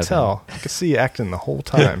 I could have tell. I could see you acting the whole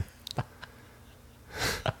time.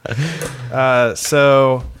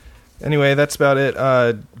 So, anyway, that's about it.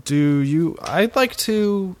 I'd like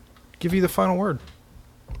to give you the final word.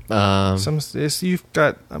 You've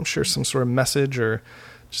got, I'm sure, some sort of message or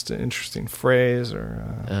just an interesting phrase,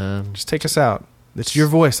 or just take us out. It's your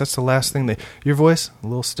voice. That's the last thing. Your voice, a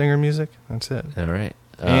little stinger music. That's it. All right.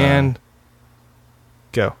 And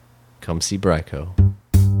go. Come see Bryco.